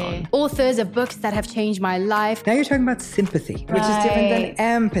going on. Authors of books that have changed my life. Now you're talking about sympathy, which is different than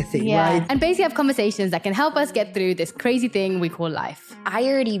empathy, right? And basically have conversations that can help us get through this crazy thing we call life. I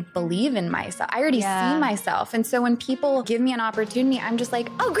already believe in myself. I already see myself. And so when people give me an opportunity, I'm just like,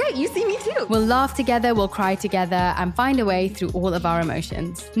 oh, great, you see me too. We'll laugh together, we'll cry together, and find a way through all of our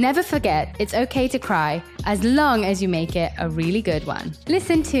emotions. Never forget, it's okay to cry as long as you make it a really good one.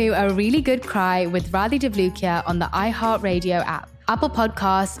 Listen to A Really Good Cry with Radhi Devlukia on the iHeartRadio app, Apple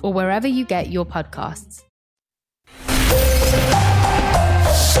Podcasts, or wherever you get your podcasts.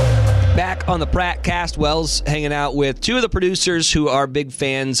 Back on the Prattcast, Wells hanging out with two of the producers who are big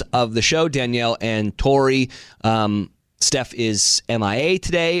fans of the show, Danielle and Tori. Steph is MIA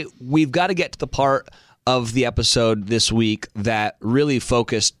today. We've got to get to the part of the episode this week that really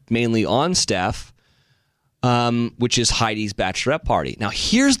focused mainly on Steph, which is Heidi's bachelorette party. Now,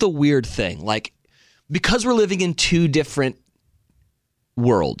 here's the weird thing. Like, because we're living in two different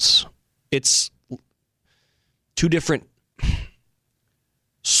worlds, it's two different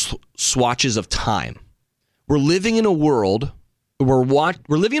swatches of time. We're living in a world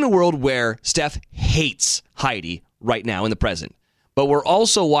where Steph hates Heidi right now in the present, but we're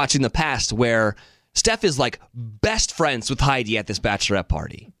also watching the past where Steph is like best friends with Heidi at this bachelorette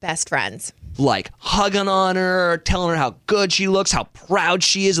party. Best friends. Like hugging on her, telling her how good she looks, how proud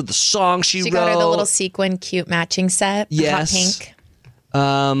she is of the song she wrote. She got her the little sequin cute matching set. Yes. Hot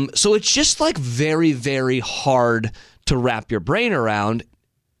pink. So it's just like very, very hard to wrap your brain around.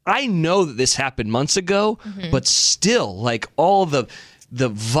 I know that this happened months ago, but still, like all the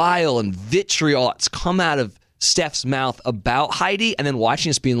vile and vitriol that's come out of Steph's mouth about Heidi, and then watching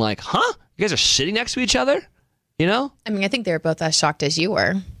us being like, huh? You guys are sitting next to each other? You know? I mean, I think they were both as shocked as you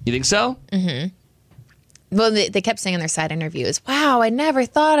were. You think so? Mm-hmm. Well, they kept saying in their side interviews, wow, I never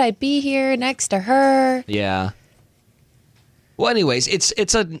thought I'd be here next to her. Yeah. Well, anyways,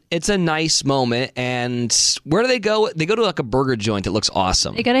 it's a nice moment, and where do they go? They go to like a burger joint that looks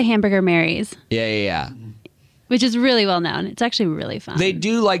awesome. They go to Hamburger Mary's. Yeah. Which is really well known. It's actually really fun. They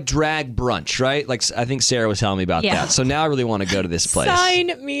do like drag brunch, right? Like I think Sarah was telling me about that. So now I really want to go to this place.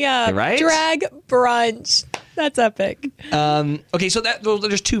 Sign me up. Right? Drag brunch. That's epic. Okay, so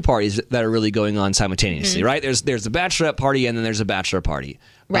there's two parties that are really going on simultaneously, right? There's the bachelorette party and then there's a bachelor party.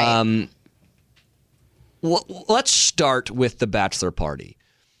 Right. Let's start with the bachelor party.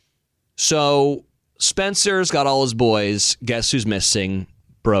 So Spencer's got all his boys. Guess who's missing?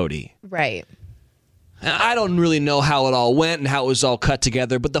 Brody. Right. And I don't really know how it all went and how it was all cut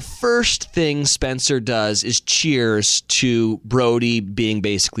together, but the first thing Spencer does is cheers to Brody being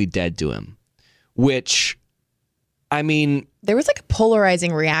basically dead to him, which, I mean... There was like a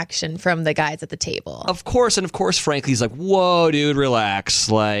polarizing reaction from the guys at the table. Of course, Frankly's like, whoa, dude, relax.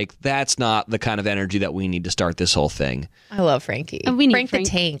 Like, that's not the kind of energy that we need to start this whole thing. I love Frankie. We need Frank the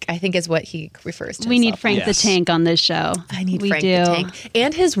Tank, I think is what he refers to. We need Frank the Tank on this show. I need Frank the Tank.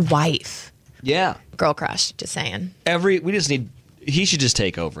 And his wife. Yeah. Girl crush, just saying. He should just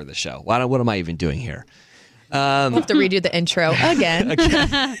take over the show. What am I even doing here? We'll have to redo the intro again.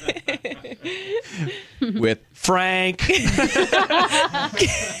 With Frank.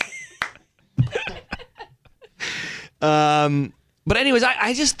 But anyways,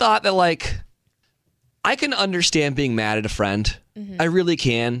 I just thought that, like, I can understand being mad at a friend. I really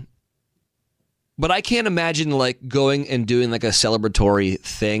can. But I can't imagine, like, going and doing, like, a celebratory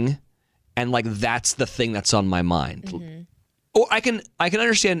thing and, like, that's the thing that's on my mind. Or I can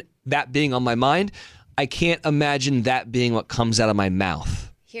understand that being on my mind. I can't imagine that being what comes out of my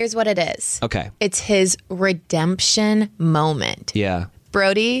mouth. Here's what it is. Okay. It's his redemption moment. Yeah.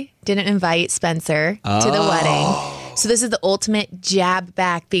 Brody didn't invite Spencer to the wedding. So this is the ultimate jab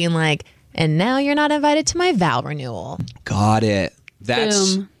back, being like, and now you're not invited to my vow renewal. Got it.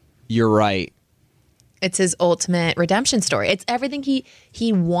 Boom. You're right. It's his ultimate redemption story. It's everything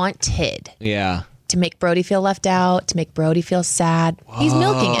he wanted. Yeah. To make Brody feel left out, to make Brody feel sad. He's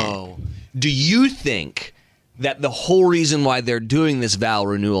milking it. Do you think that the whole reason why they're doing this vow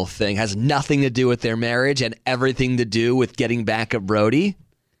renewal thing has nothing to do with their marriage and everything to do with getting back at Brody?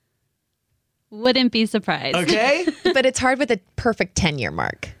 Wouldn't be surprised. Okay. But it's hard with a perfect 10-year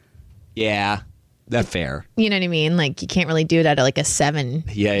mark. Yeah, that's fair. You know what I mean? Like, you can't really do it at like a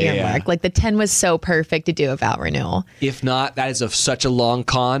 7-year mark. Like, the 10 was so perfect to do a vow renewal. If not, that is such a long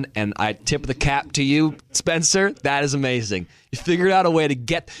con, and I tip the cap to you, Spencer. That is amazing. You figured out a way to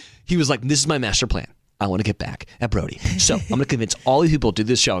get... He was like, this is my master plan. I want to get back at Brody. So I'm going to convince all these people to do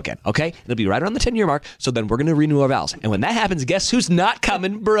this show again, okay? It'll be right around the 10-year mark, so then we're going to renew our vows. And when that happens, guess who's not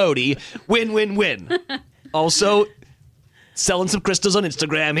coming? Brody. Win, win, win. Also, selling some crystals on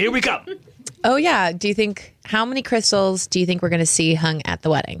Instagram. Here we come. Oh, yeah. How many crystals do you think we're going to see hung at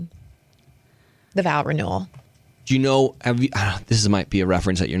the wedding? The vow renewal. Do you know, this might be a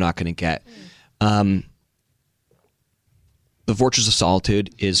reference that you're not going to get. The Fortress of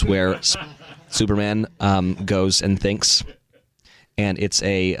Solitude is where Superman goes and thinks, and it's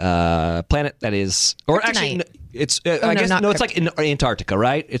a planet that is, or Kryptonite. Actually, it's it's like in Antarctica,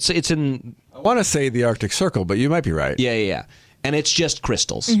 right? It's in. I want to say the Arctic Circle, but you might be right. Yeah, and it's just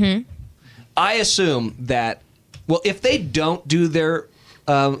crystals. I assume that, well, if they don't do their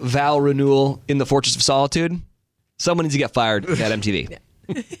vow renewal in the Fortress of Solitude, someone needs to get fired at MTV.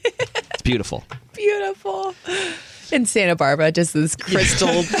 It's beautiful. Beautiful. In Santa Barbara, just this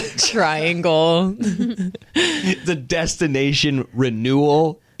crystal triangle. The destination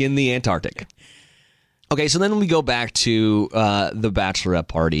renewal in the Antarctic. Okay, so then we go back to the bachelorette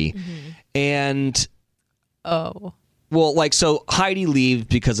party. And... Oh. Well, like, so Heidi leaves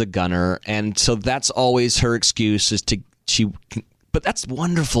because of Gunnar, and so that's always her excuse is but that's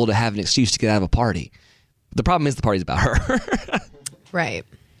wonderful to have an excuse to get out of a party. The problem is the party's about her. Right.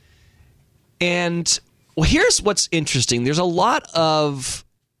 And... Well, here's what's interesting. There's a lot of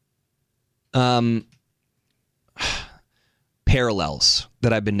parallels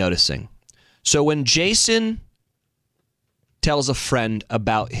that I've been noticing. So when Jason tells a friend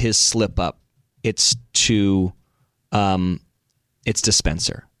about his slip up, it's to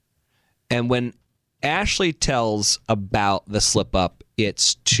Spencer. And when Ashley tells about the slip up,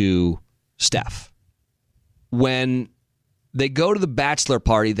 it's to Steph. When they go to the bachelor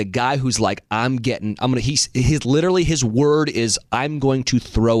party, the guy who's like, his word is, I'm going to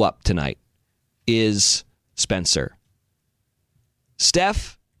throw up tonight, is Spencer.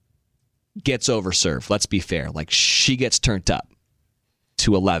 Steph gets overserved. Let's be fair. Like, she gets turned up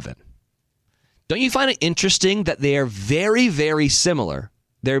to 11. Don't you find it interesting that they are very, very similar?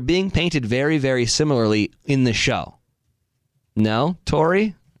 They're being painted very, very similarly in the show. No,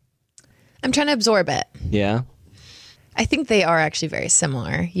 Tori? I'm trying to absorb it. Yeah. I think they are actually very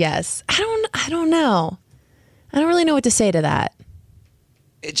similar. Yes. I don't know. I don't really know what to say to that.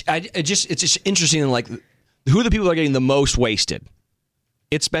 It's just interesting. Like, who are the people that are getting the most wasted?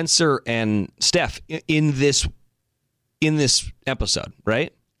 It's Spencer and Steph in this episode,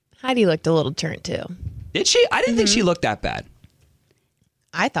 right? Heidi looked a little turned too. Did she? I didn't think she looked that bad.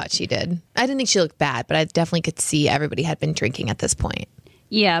 I thought she did. I didn't think she looked bad, but I definitely could see everybody had been drinking at this point.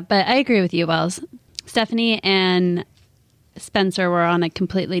 Yeah, but I agree with you, Wells. Stephanie and Spencer were on a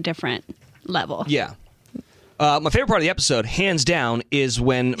completely different level. Yeah. My favorite part of the episode, hands down, is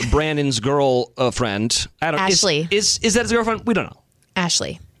when Brandon's girlfriend, Ashley. Is that his girlfriend? We don't know.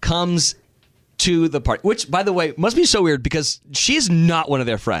 Ashley comes to the party, which, by the way, must be so weird because she's not one of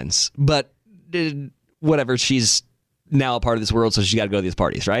their friends, but whatever, she's now a part of this world, so she got to go to these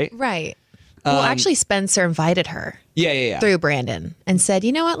parties, right? Right. Well, actually, Spencer invited her. Yeah. Through Brandon and said,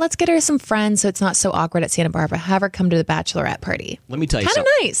 you know what, let's get her some friends so it's not so awkward at Santa Barbara. Have her come to the bachelorette party. Let me tell you something.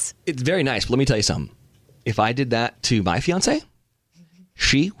 Kind of nice. It's very nice, but let me tell you something. If I did that to my fiance,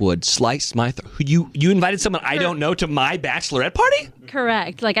 she would slice my throat. You invited someone I don't know to my bachelorette party?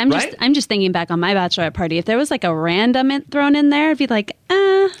 Correct. Like I'm just thinking back on my bachelorette party. If there was like a random thrown in there, I'd be like,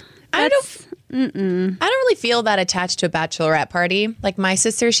 I don't really feel that attached to a bachelorette party. Like my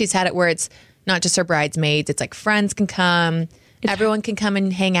sister, she's had it where it's not just her bridesmaids. It's like friends can come. Everyone can come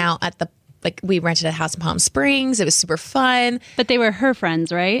and hang out at we rented a house in Palm Springs. It was super fun. But they were her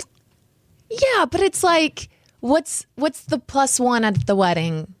friends, right? Yeah, but it's like, what's the plus one at the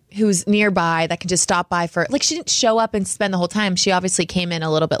wedding who's nearby that can just stop by for, like, she didn't show up and spend the whole time. She obviously came in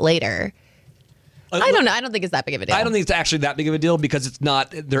a little bit later. I don't know. I don't think it's that big of a deal. I don't think it's actually that big of a deal because it's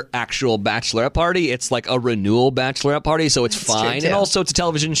not their actual bachelorette party. It's like a renewal bachelorette party, so it's fine. And also, it's a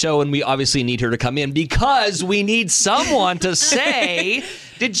television show, and we obviously need her to come in because we need someone to say,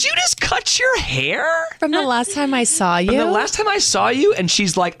 did you just cut your hair? From the last time I saw you? From the last time I saw you? And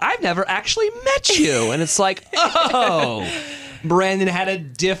she's like, I've never actually met you. And it's like, oh... Brandon had a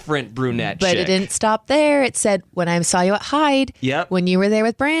different brunette But chick. it didn't stop there. It said, when I saw you at Hyde, when you were there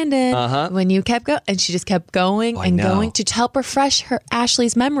with Brandon, when you kept going, and she just kept going going to help refresh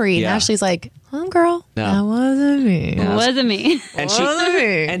Ashley's memory. And Ashley's like, oh, girl, that wasn't me. It wasn't me.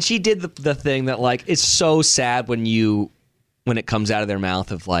 And she did the thing that, like, it's so sad when it comes out of their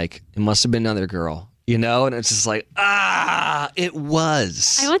mouth of, like, it must have been another girl. You know, and it's just like, it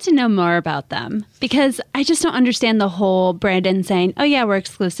was. I want to know more about them because I just don't understand the whole Brandon saying, oh, yeah, we're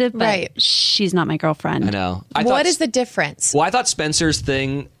exclusive, but she's not my girlfriend. I know. What is the difference? Well, I thought Spencer's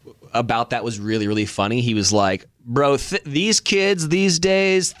thing about that was really, really funny. He was like, bro, these kids these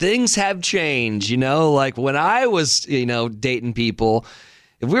days, things have changed. You know, like when I was, dating people,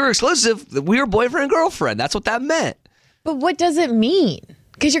 if we were exclusive, we were boyfriend and girlfriend. That's what that meant. But what does it mean?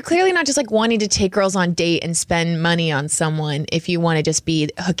 Because you're clearly not just like wanting to take girls on date and spend money on someone if you want to just be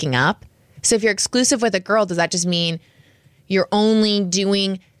hooking up. So if you're exclusive with a girl, does that just mean you're only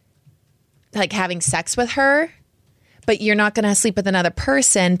doing like having sex with her, but you're not going to sleep with another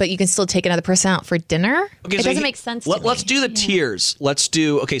person, but you can still take another person out for dinner? Okay, it doesn't make sense to me. Let's do the tiers. Let's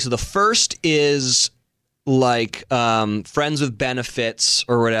do, so the first is like friends with benefits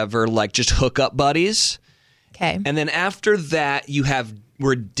or whatever, like just hookup buddies. Okay. And then after that,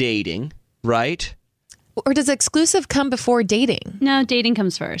 we're dating, right? Or does exclusive come before dating? No, dating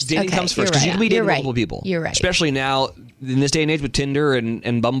comes first. Dating comes first because you can be dating multiple people. You're right. Especially now in this day and age with Tinder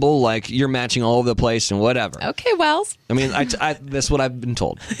and Bumble, like you're matching all over the place and whatever. Okay, Wells. I mean, that's what I've been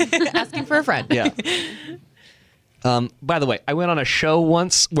told. Asking for a friend. Yeah. By the way, I went on a show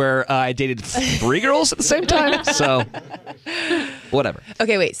once where I dated 3 girls at the same time. So, whatever.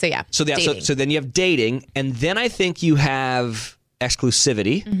 Okay, wait. So yeah. So then you have dating, and then I think you have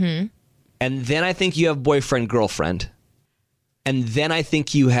exclusivity, and then I think you have boyfriend girlfriend, and then I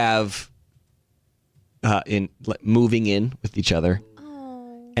think you have moving in with each other,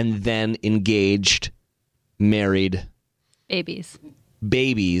 and then engaged, married,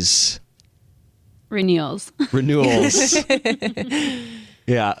 babies. Renewals.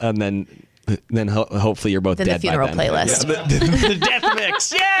 Yeah, and then hopefully you're both dead by then. The funeral playlist. Yeah, the death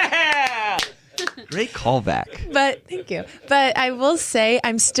mix. Yeah! Great callback. But thank you. But I will say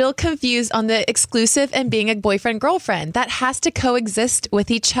I'm still confused on the exclusive and being a boyfriend-girlfriend. That has to coexist with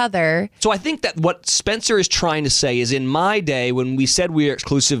each other. So I think that what Spencer is trying to say is in my day when we said we were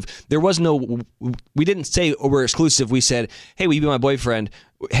exclusive, we didn't say we're exclusive. We said, hey, will you be my boyfriend?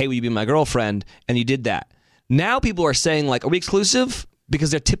 Hey, will you be my girlfriend? And you did that. Now people are saying, like, are we exclusive?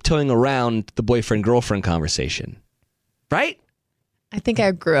 Because they're tiptoeing around the boyfriend-girlfriend conversation. Right? I think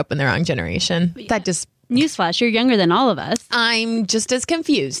I grew up in the wrong generation. That just... Newsflash, you're younger than all of us. I'm just as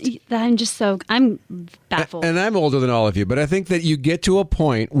confused. I'm baffled. And I'm older than all of you, but I think that you get to a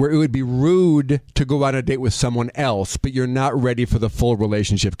point where it would be rude to go on a date with someone else, but you're not ready for the full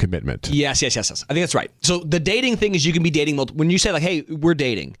relationship commitment. Yes. I think that's right. So the dating thing is you can be dating multiple. When you say like, hey, we're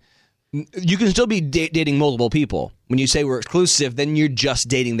dating, you can still be dating multiple people. When you say we're exclusive, then you're just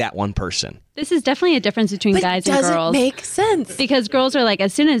dating that one person. This is definitely a difference between guys and girls. Doesn't make sense. Because girls are like,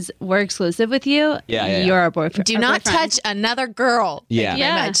 as soon as we're exclusive with you, you're our boyfriend. Do not touch another girl. Yeah. Thank you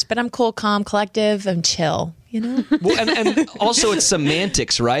very much. But I'm cool, calm, collective, and chill. You know? Well, and also it's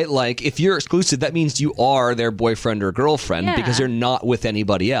semantics, right? Like if you're exclusive, that means you are their boyfriend or girlfriend because you're not with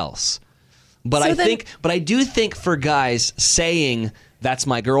anybody else. But I do think for guys saying that's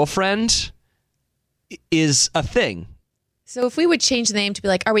my girlfriend is a thing. So if we would change the name to be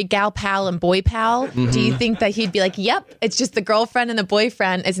like, are we gal pal and boy pal? Do you think that he'd be like, yep, it's just the girlfriend and the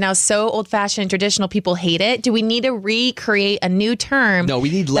boyfriend is now so old fashioned and traditional, people hate it? Do we need to recreate a new term? No, we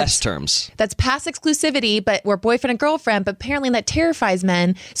need less terms. That's past exclusivity, but we're boyfriend and girlfriend, but apparently that terrifies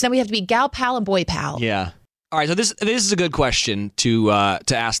men. So now we have to be gal pal and boy pal. Yeah. All right. So this is a good question to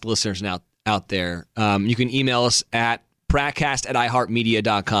ask the listeners out there. You can email us at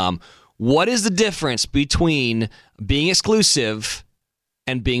pratcast@iheartmedia.com. What is the difference between being exclusive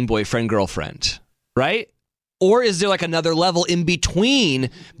and being boyfriend-girlfriend, right? Or is there like another level in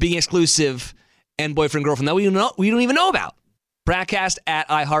between being exclusive and boyfriend-girlfriend that we don't even know about?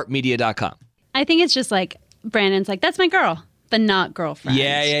 pratcast@iheartmedia.com. I think it's just like Brandon's like, that's my girl, but not girlfriend.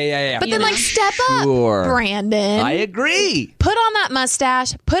 Yeah. But then step up, Brandon. I agree. Put on that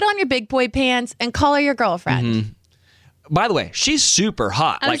mustache, put on your big boy pants, and call her your girlfriend. Mm-hmm. By the way, she's super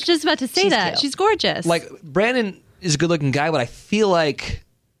hot. I was just about to say that. cute. She's gorgeous. Like, Brandon is a good-looking guy, but I feel like...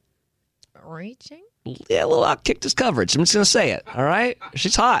 Reaching? Yeah, a little outkicked his coverage. I'm just going to say it, all right?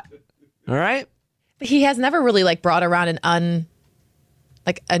 She's hot, all right? But he has never really brought around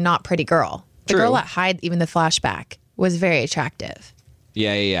a not pretty girl. The girl that hid even the flashback was very attractive.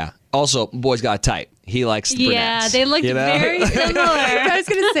 Yeah. Also, boy's got a type. He likes the brunettes. They look very similar. I was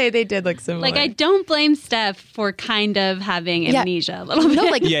going to say they did look similar. Like, I don't blame Steph for kind of having amnesia a little bit. No,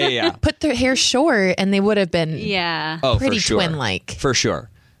 like, Yeah. put their hair short and they would have been pretty for sure. twin-like. For sure.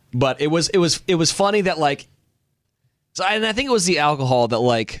 But it was funny that, like, so, and I think it was the alcohol that,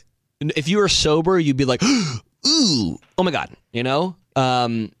 like, if you were sober, you'd be like, ooh, oh my God, you know?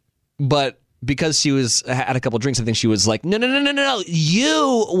 But because she had a couple drinks, I think she was like, no,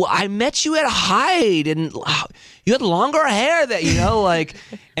 I met you at Hyde and you had longer hair that, you know, like,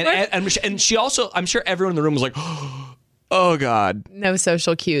 and she also, I'm sure everyone in the room was like, oh God. No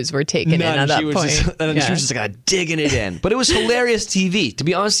social cues were taken in at that point. She was just like digging it in. But it was hilarious TV. To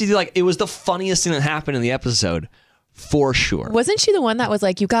be honest with you, like, it was the funniest thing that happened in the episode. For sure. Wasn't she the one that was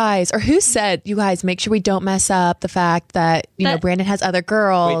like, you guys, or who said, you guys, make sure we don't mess up the fact that, you know, Brandon has other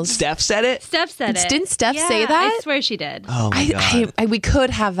girls. Wait, Steph said it? Steph said it. Didn't Steph say that? I swear she did. Oh my God. We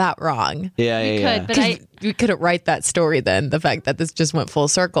could have that wrong. Yeah. But we couldn't write that story then, the fact that this just went full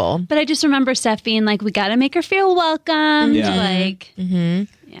circle. But I just remember Steph being like, we got to make her feel welcome. Yeah. Like,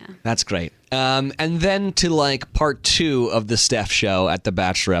 yeah. That's great. And then to like part 2 of the Steph show at the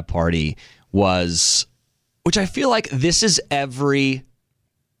bachelorette party was... Which I feel like this is every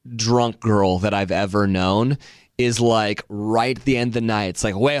drunk girl that I've ever known is like right at the end of the night. It's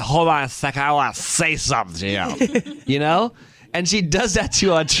like, wait, hold on a second. I want to say something to you. You know? And she does that to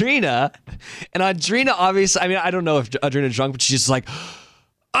Audrina. And Audrina obviously, I mean, I don't know if Audrina's drunk, but she's just like,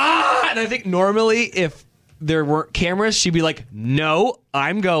 And I think normally if there weren't cameras, she'd be like, no,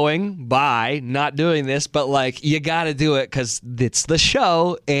 I'm going. Bye. Not doing this. But like, you got to do it because it's the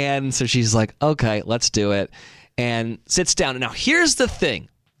show. And so she's like, okay, let's do it. And sits down. Now, here's the thing.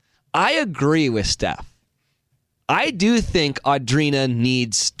 I agree with Steph. I do think Audrina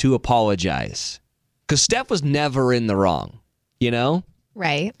needs to apologize because Steph was never in the wrong, you know?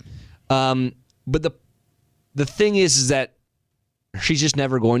 Right. But the thing is that she's just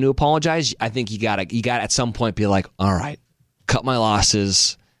never going to apologize. I think you gotta at some point be like, all right, cut my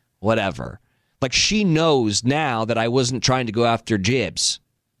losses, whatever. Like, she knows now that I wasn't trying to go after Jibs.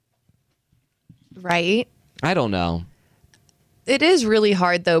 Right. I don't know. It is really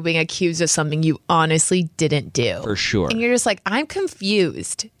hard, though, being accused of something you honestly didn't do. For sure. And you're just like, I'm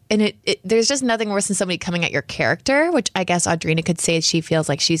confused. And there's just nothing worse than somebody coming at your character, which I guess Audrina could say she feels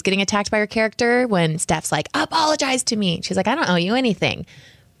like she's getting attacked by her character when Steph's like, apologize to me. She's like, I don't owe you anything.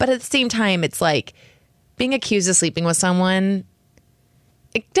 But at the same time, it's like being accused of sleeping with someone,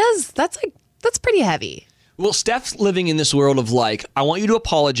 that's pretty heavy. Well, Steph's living in this world of like, I want you to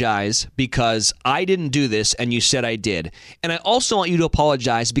apologize because I didn't do this and you said I did. And I also want you to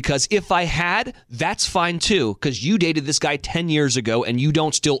apologize because if I had, that's fine too, because you dated this guy 10 years ago and you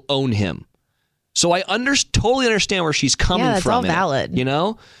don't still own him. So I totally understand where she's coming from. Yeah, that's all valid. You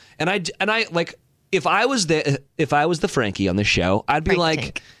know? And I like, if I was the Frankie on the show, I'd be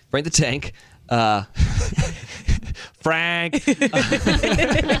like, Frank the Tank, Frank.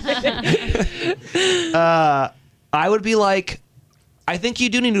 I would be like, I think you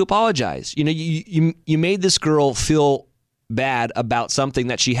do need to apologize. You know, you made this girl feel bad about something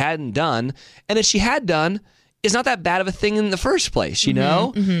that she hadn't done, and if she had done, it's not that bad of a thing in the first place, you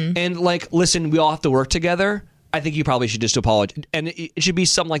know? And like, listen, we all have to work together. I think you probably should just apologize. And it should be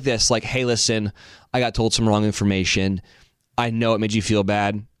something like this, like, hey, listen, I got told some wrong information. I know it made you feel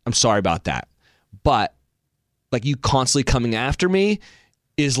bad. I'm sorry about that. But like, you constantly coming after me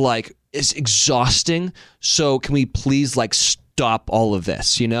is like, it's exhausting. So can we please like stop all of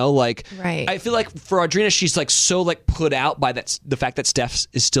this, you know? Like, right. I feel like for Audrina, she's like so like put out by the fact that Steph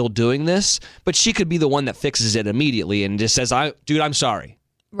is still doing this, but she could be the one that fixes it immediately and just says, dude, I'm sorry.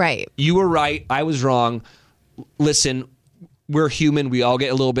 Right. You were right. I was wrong. Listen, we're human. We all get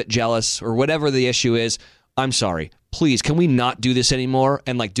a little bit jealous or whatever the issue is. I'm sorry. Please, can we not do this anymore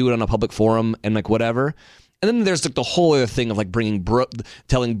and like do it on a public forum and like whatever? And then there's like the whole other thing of like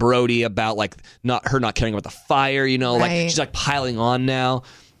telling Brody about like not caring about the fire, you know, like she's like piling on now.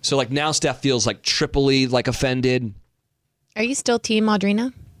 So like now Steph feels like triply like offended. Are you still team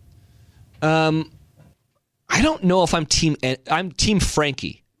Audrina? I don't know if I'm team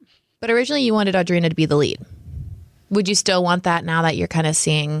Frankie. But originally you wanted Audrina to be the lead. Would you still want that now that you're kind of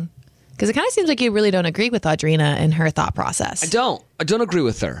seeing? Because it kind of seems like you really don't agree with Audrina and her thought process. I don't agree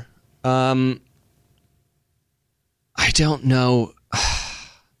with her. I don't know.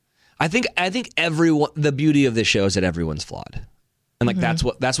 I think everyone. The beauty of this show is that everyone's flawed, and like that's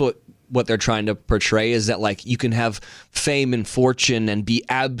what they're trying to portray is that like you can have fame and fortune and be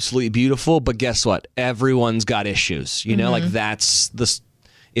absolutely beautiful, but guess what? Everyone's got issues. You know, like that's that's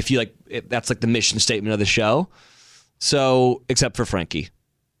like the mission statement of the show. So except for Frankie,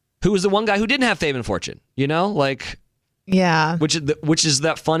 who was the one guy who didn't have fame and fortune. You know, like yeah, which is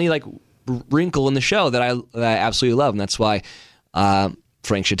that funny like wrinkle in the show that I absolutely love, and that's why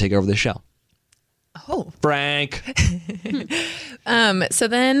Frank should take over the show. Oh, Frank. So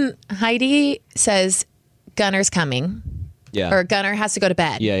then Heidi says Gunner's coming. Yeah. Or Gunner has to go to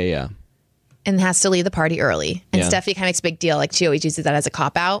bed. Yeah. And has to leave the party early. And Yeah. Steffi kind of makes a big deal. Like she always uses that as a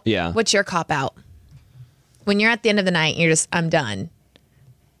cop out. Yeah. What's your cop out? When you're at the end of the night and you're just, I'm done.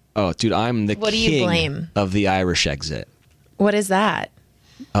 Oh, dude, I'm the What do you king blame? of the Irish exit. What is that?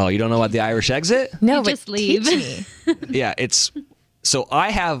 Oh, you don't know about the Irish exit? No, You but just leave. teach me. Yeah, so I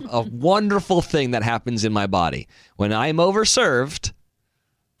have a wonderful thing that happens in my body. When I'm overserved,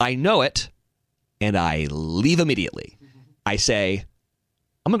 I know it, and I leave immediately. I say,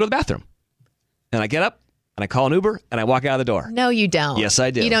 I'm going to go to the bathroom. And I get up, and I call an Uber, and I walk out of the door. No, you don't. Yes,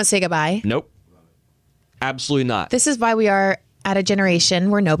 I do. You don't say goodbye? Nope. Absolutely not. This is why we are at a generation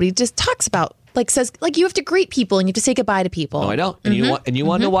where nobody just talks about, says, you have to greet people and you have to say goodbye to people. No, I don't. And you want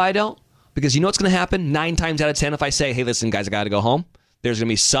to know why I don't? Because you know what's going to happen 9 times out of 10 if I say, hey, listen, guys, I got to go home. There's going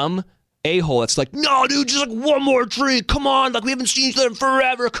to be some a-hole that's like, no, dude, just like one more drink. Come on. Like, we haven't seen each other in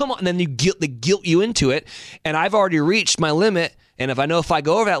forever. Come on. And then they guilt you into it. And I've already reached my limit. And if I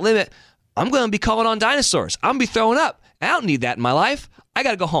go over that limit, I'm going to be calling on dinosaurs. I'm going to be throwing up. I don't need that in my life. I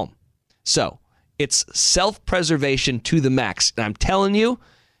got to go home. So it's self-preservation to the max. And I'm telling you,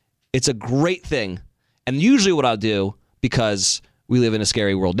 it's a great thing. And usually what I'll do, because we live in a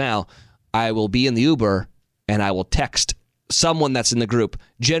scary world now, I will be in the Uber and I will text someone that's in the group,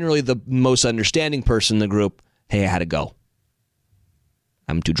 generally the most understanding person in the group, hey, I had to go.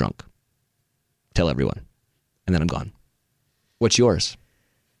 I'm too drunk. Tell everyone. And then I'm gone. What's yours?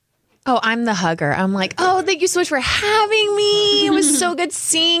 Oh, I'm the hugger. I'm like, oh, thank you so much for having me. It was so good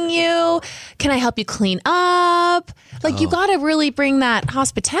seeing you. Can I help you clean up? You got to really bring that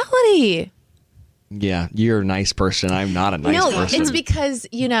hospitality. Yeah, you're a nice person. I'm not a nice person. No, it's because,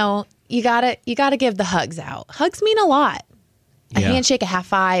 you gotta give the hugs out. Hugs mean a lot. A handshake, a half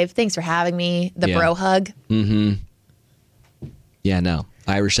five. Thanks for having me. The bro hug. Mm-hmm. Yeah, no.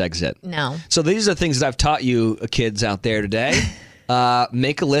 Irish exit. No. So these are things that I've taught you kids out there today.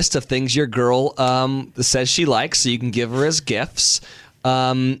 Make a list of things your girl says she likes so you can give her as gifts.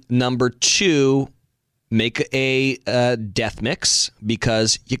 Number 2, make a death mix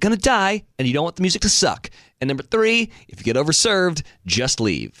because you're going to die and you don't want the music to suck. And number 3, if you get overserved, just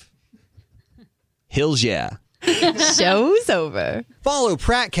leave. Hills yeah. Show's over. Follow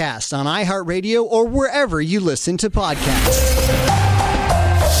Prattcast on iHeartRadio or wherever you listen to podcasts.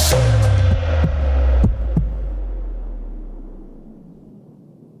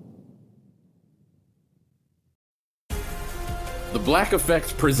 The Black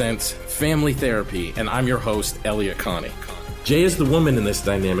Effect presents Family Therapy, and I'm your host, Elliot Connie. Jay is the woman in this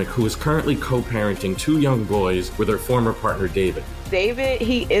dynamic who is currently co-parenting 2 young boys with her former partner, David. David,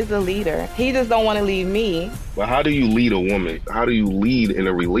 he is a leader. He just don't want to leave me. But how do you lead a woman? How do you lead in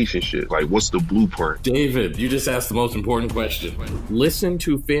a relationship? Like, what's the blueprint? David, you just asked the most important question. Listen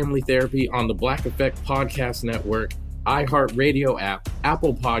to Family Therapy on the Black Effect Podcast Network, iHeartRadio app,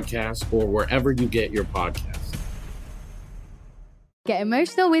 Apple Podcasts, or wherever you get your podcasts. Get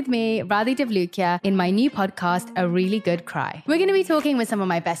emotional with me, Radhi Devlukia, in my new podcast, A Really Good Cry. We're going to be talking with some of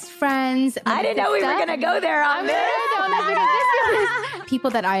my best friends. I didn't know we were going to go there on this. People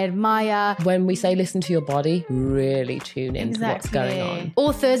that I admire. When we say listen to your body, really tune into what's going on.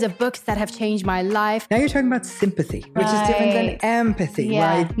 Authors of books that have changed my life. Now you're talking about sympathy, which is different than empathy,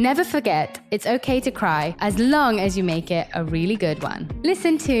 right? Never forget, it's okay to cry as long as you make it a really good one.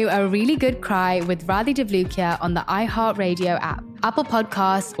 Listen to A Really Good Cry with Radhi Devlukia on the iHeartRadio app, Apple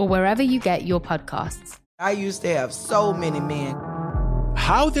Podcasts, or wherever you get your podcasts. I used to have so many men.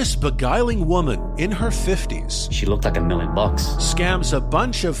 How this beguiling woman in her 50s, she looked like $1 million, scams a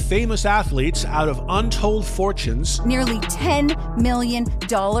bunch of famous athletes out of untold fortunes. Nearly $10 million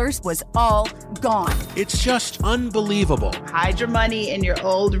was all gone. It's just unbelievable. Hide your money in your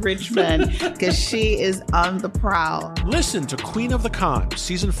old rich man, because she is on the prowl. Listen to Queen of the Con,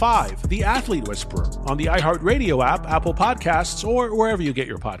 Season 5, The Athlete Whisperer, on the iHeartRadio app, Apple Podcasts, or wherever you get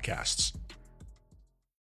your podcasts.